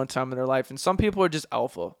bullied one time in their life, and some people are just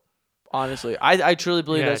alpha. Honestly, I truly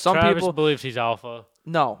believe that. Some Travis people believes he's alpha.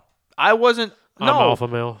 No, I wasn't. I'm alpha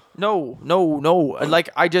male. No. Like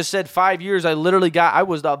I just said, 5 years, I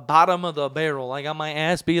was the bottom of the barrel. I got my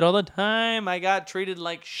ass beat all the time. I got treated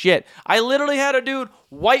like shit. I literally had a dude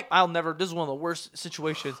this is one of the worst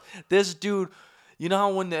situations. This dude, you know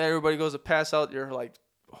how when everybody goes to pass out your like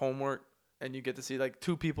homework and you get to see like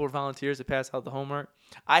two people or volunteers to pass out the homework?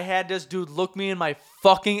 I had this dude look me in my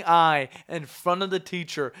fucking eye in front of the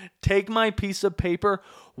teacher, take my piece of paper,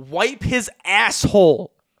 wipe his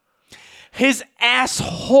asshole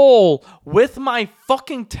with my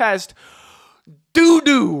fucking test,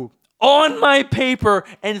 doo-doo on my paper,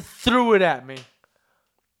 and threw it at me.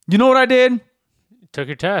 You know what I did? You took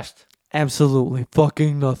your test. Absolutely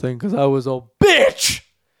fucking nothing, because I was a bitch.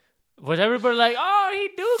 Was everybody like, oh, he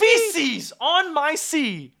do feces on my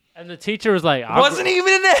C? And the teacher was like, wasn't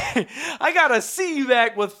even in there. I got a C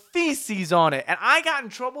back with feces on it, and I got in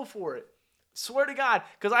trouble for it. Swear to God,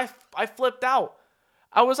 because I flipped out.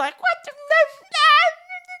 I was like, what the?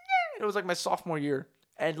 It was like my sophomore year.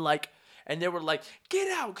 And they were like,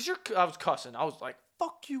 get out. Because I was cussing. I was like,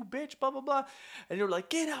 fuck you, bitch, blah, blah, blah. And they were like,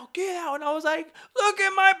 get out. And I was like, look at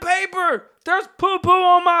my paper. There's poo-poo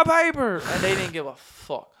on my paper. And they didn't give a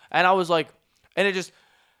fuck. And I was like, and it just.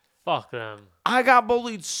 Fuck them. I got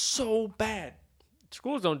bullied so bad.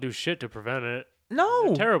 Schools don't do shit to prevent it. No.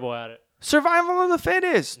 They're terrible at it. Survival of the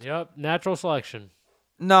fittest. Yep. Natural selection.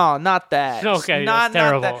 No, not that. Okay, that's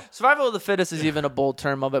terrible. Not that. Survival of the fittest is even a bold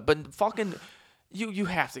term of it, but fucking, you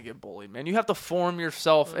have to get bullied, man. You have to form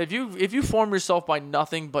yourself. If you form yourself by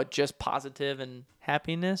nothing but just positive and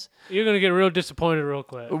happiness, you're gonna get real disappointed real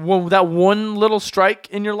quick. When that one little strike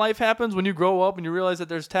in your life happens, when you grow up and you realize that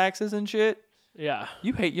there's taxes and shit, yeah,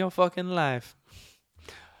 you hate your fucking life.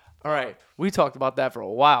 All right, we talked about that for a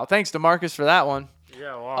while. Thanks to Marcus for that one.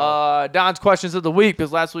 Yeah, wow. Don's questions of the week,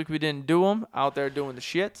 because last week we didn't do them. Out there doing the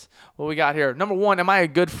shits. What we got here? Number 1, am I a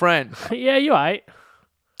good friend? Yeah, you aight.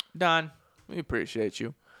 Don, we appreciate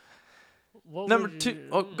you. Number 2,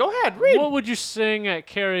 go ahead, read. What would you sing at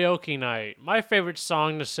karaoke night? My favorite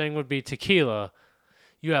song to sing would be Tequila.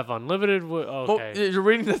 You have unlimited. Okay. You're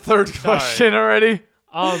reading the third question already?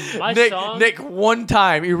 Nick, one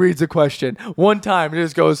time he reads a question. One time he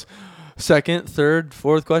just goes... Second, third,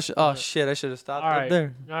 fourth question. Oh shit! I should have stopped right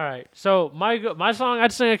there. All right. So my song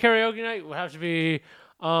I'd sing at karaoke night would have to be,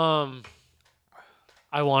 "I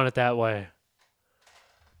Want It That Way."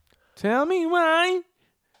 Tell me why.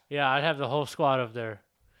 Yeah, I'd have the whole squad up there.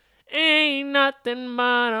 Ain't nothing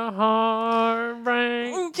but a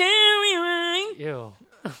heartbreak. Tell me why. Ew.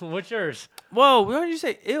 What's yours? Whoa! Why did you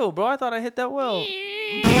say ew, bro? I thought I hit that well.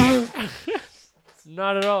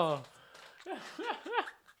 Not at all.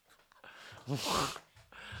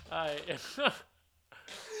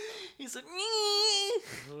 He's like,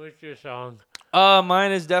 what's your song?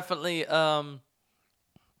 Mine is definitely Girls,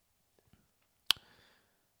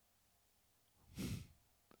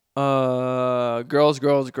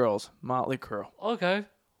 Motley Crue. Okay.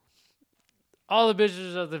 All the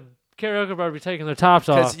bitches at the karaoke bar be taking their tops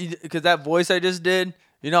off. Because that voice I just did,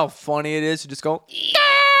 you know how funny it is to just go. You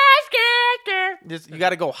got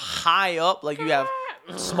to go high up, like you have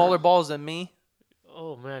smaller balls than me.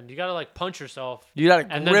 Oh man, you gotta like punch yourself. You gotta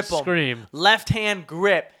and grip then scream. Left hand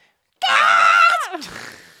grip. I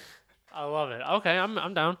love it. Okay,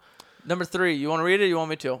 I'm down. Number 3, you want to read it? Or you want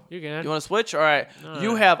me to? You can. You want to switch? All right.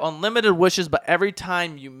 You have unlimited wishes, but every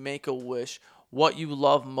time you make a wish, what you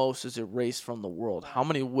love most is erased from the world. How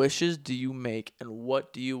many wishes do you make, and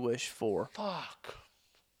what do you wish for? Fuck.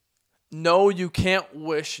 No, you can't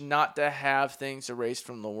wish not to have things erased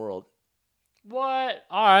from the world. What?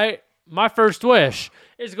 All right. my first wish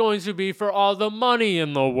is going to be for all the money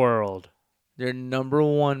in the world. Your number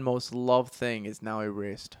one most loved thing is now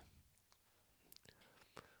erased.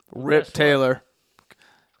 Rip Taylor.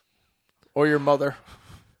 Or your mother.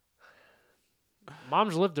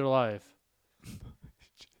 Mom's lived her life.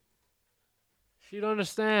 She'd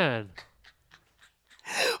understand.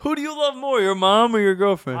 Who do you love more, your mom or your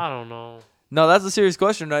girlfriend? I don't know. No, that's a serious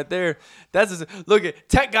question right there. Look at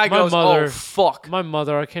tech guy goes, mother, oh fuck. My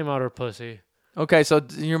mother, I came out her pussy. Okay, so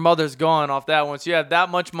your mother's gone off that one. So you have that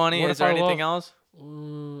much money. Is there anything else?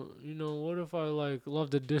 What if I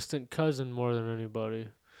loved a distant cousin more than anybody?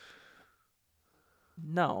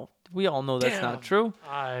 No, we all know that's not true.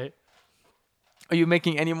 Are you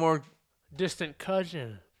making any more distant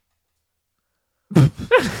cousin?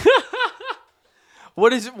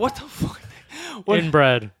 What is it? What the fuck?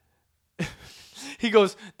 Inbred. He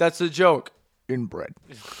goes, that's a joke. Inbred.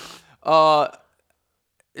 So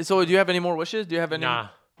do you have any more wishes? Do you have any? Nah.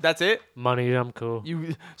 That's it? Money, I'm cool.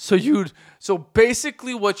 So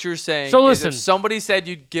basically what you're saying is if somebody said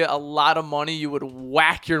you'd get a lot of money, you would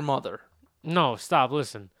whack your mother. No, stop,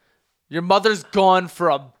 listen. Your mother's gone for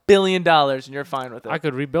 $1 billion and you're fine with it. I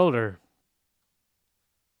could rebuild her.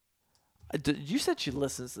 You said she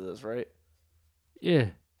listens to this, right? Yeah.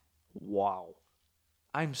 Wow.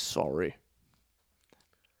 I'm sorry.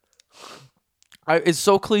 It's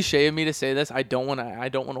so cliche of me to say this. I don't want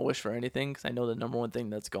to wish for anything because I know the number one thing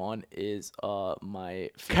that's gone is my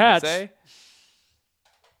fiance. Cats.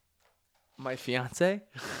 My fiance?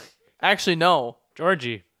 Actually, no.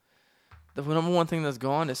 Georgie. The number one thing that's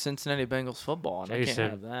gone is Cincinnati Bengals football, and Jason. I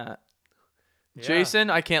can't have that. Yeah. Jason,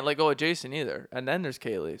 I can't let go of Jason either. And then there's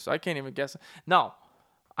Kaylee, so I can't even guess. No,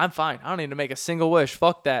 I'm fine. I don't need to make a single wish.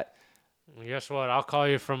 Fuck that. Guess what? I'll call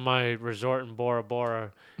you from my resort in Bora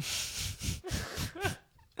Bora.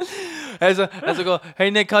 As I go,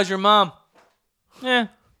 hey Nick, how's your mom? Yeah.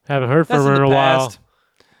 Haven't heard from her in a while.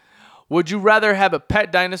 Would you rather have a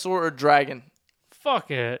pet dinosaur or a dragon?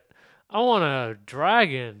 Fuck it. I want a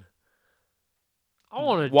dragon. I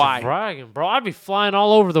want a dragon, bro. I'd be flying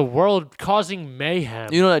all over the world causing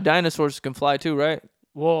mayhem. You know that dinosaurs can fly too, right?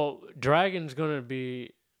 Well, dragon's going to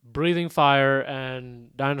be breathing fire,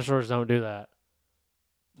 and dinosaurs don't do that.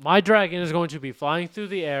 My dragon is going to be flying through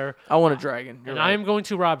the air. I want a dragon. And I am going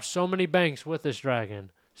to rob so many banks with this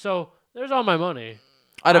dragon. So, there's all my money.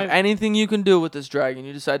 Out of anything you can do with this dragon,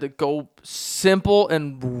 you decide to go simple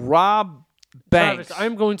and rob banks. Travis,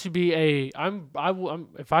 I'm going to be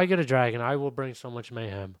if I get a dragon, I will bring so much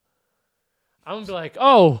mayhem. I'm going to be like,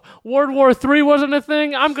 oh, World War III wasn't a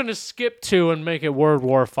thing? I'm going to skip 2 and make it World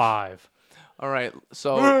War V. All right,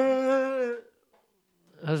 so...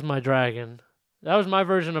 That's my dragon. That was my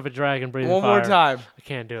version of a dragon breathing fire. One more time. I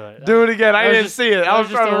can't do it. Do it again. I didn't see it. I was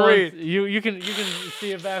trying to read. You can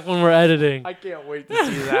see it back when we're editing. I can't wait to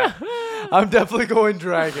see that. I'm definitely going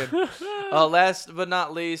dragon. Last but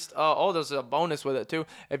not least, there's a bonus with it too.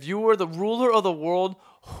 If you were the ruler of the world,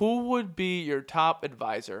 who would be your top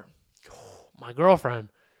advisor? My girlfriend.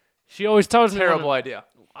 She always tells me. Terrible idea.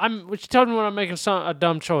 She tells me when I'm making a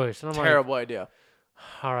dumb choice. And I'm terrible idea.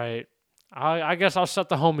 All right. I guess I'll set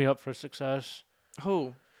the homie up for success.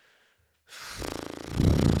 Who?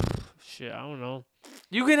 Shit, I don't know.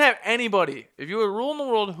 You can have anybody. If you were ruling the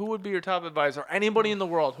world, who would be your top advisor? Anybody in the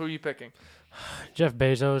world. Who are you picking? Jeff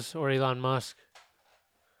Bezos or Elon Musk.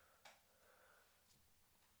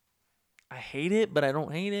 I hate it, but I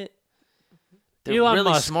don't hate it. They're Elon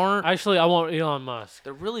really Musk. smart. Actually, I want Elon Musk.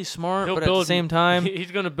 They're really smart, but at the same time...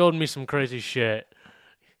 He's going to build me some crazy shit.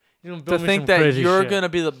 To think that you're going to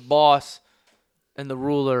be the boss and the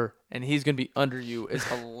ruler and he's going to be under you is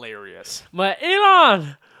hilarious. But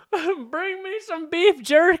Elon, bring me some beef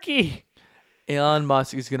jerky. Elon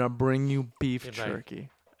Musk is going to bring you beef jerky.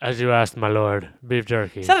 As you asked, my lord, beef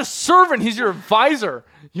jerky. He's not a servant. He's your advisor,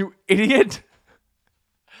 you idiot.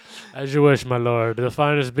 As you wish, my lord. The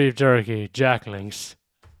finest beef jerky, Jacklings.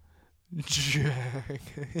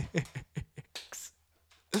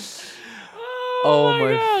 Oh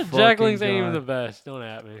my god. Jacklings ain't even the best. Don't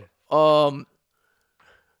at me.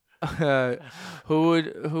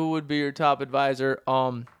 Who would be your top advisor?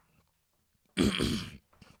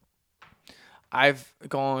 I've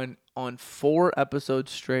gone on 4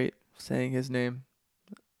 episodes straight saying his name.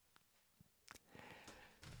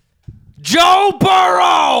 Joe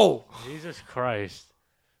Burrow! Jesus Christ.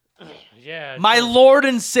 Yeah. My Lord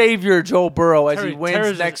and Savior, Joe Burrow, as he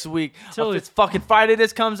wins next week. It's fucking Friday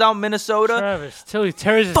this comes out, Minnesota. Travis, till he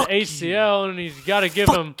tears his ACL and he's got to give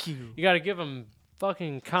him... You got to give him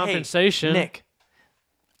fucking compensation. Hey, Nick.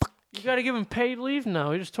 You got to give him paid leave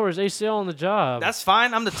now. He just tore his ACL on the job. That's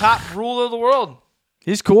fine. I'm the top ruler of the world.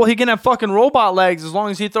 He's cool. He can have fucking robot legs as long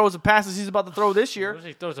as he throws the passes he's about to throw this year.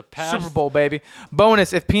 He throws a pass. Super Bowl, baby.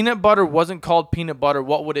 Bonus, if peanut butter wasn't called peanut butter,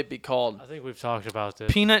 what would it be called? I think we've talked about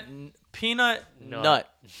this. Peanut nut.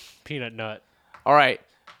 Peanut nut. All right.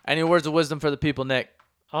 Any words of wisdom for the people, Nick?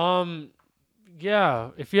 Yeah.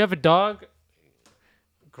 If you have a dog,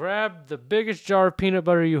 grab the biggest jar of peanut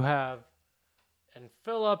butter you have and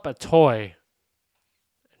fill up a toy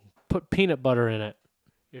and put peanut butter in it.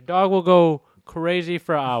 Your dog will go crazy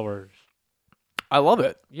for hours. I love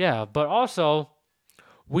it. Yeah, but also,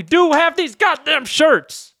 we do have these goddamn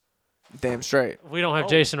shirts. Damn straight. We don't have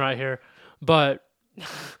Jason right here, but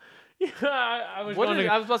I was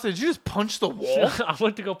about to say, did you just punch the wall? I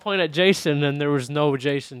went to go point at Jason, and there was no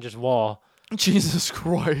Jason, just wall. Jesus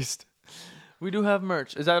Christ. We do have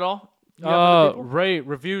merch. Is that all? Rate,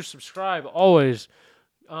 review, subscribe, always.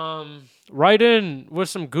 Write in with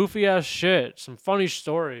some goofy ass shit, some funny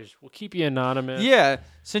stories. We'll keep you anonymous. Yeah,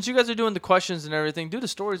 since you guys are doing the questions and everything, do the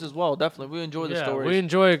stories as well. Definitely, we enjoy the stories. We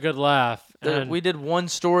enjoy a good laugh. We did one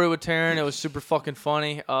story with Taryn. It was super fucking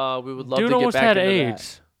funny. We would love to get back into that. Dude almost had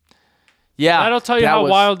AIDS. Yeah, that'll tell you how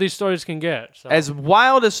wild these stories can get. So. As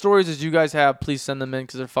wild as stories as you guys have, please send them in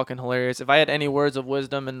because they're fucking hilarious. If I had any words of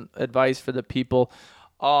wisdom and advice for the people,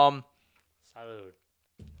 Salud.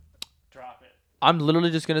 Drop it. I'm literally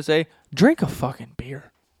just gonna say, drink a fucking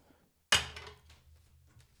beer.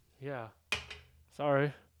 Yeah.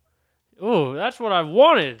 Sorry. Ooh, that's what I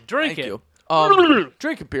wanted. Drink Thank it. You.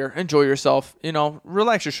 Drink a beer. Enjoy yourself. You know,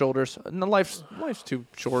 relax your shoulders. Life's too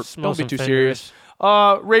short. Don't be too serious.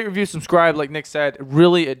 Rate, review, subscribe. Like Nick said,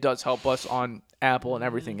 really, it does help us on Apple and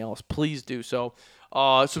everything else. Please do so.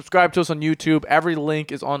 Subscribe to us on YouTube. Every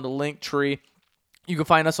link is on the link tree. You can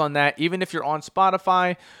find us on that. Even if you're on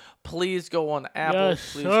Spotify, please go on Apple.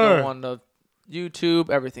 Yes, please go on the YouTube,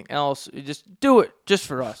 everything else. You just do it just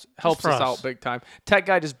for us. Helps us out big time. Tech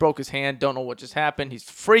guy just broke his hand. Don't know what just happened. He's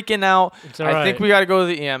freaking out. I think we got to go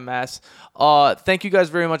to the EMS. Thank you guys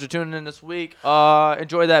very much for tuning in this week.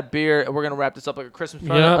 Enjoy that beer. We're going to wrap this up like a Christmas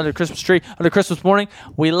present under Christmas tree, under Christmas morning.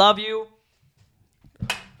 We love you.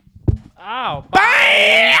 Ow.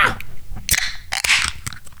 Bye.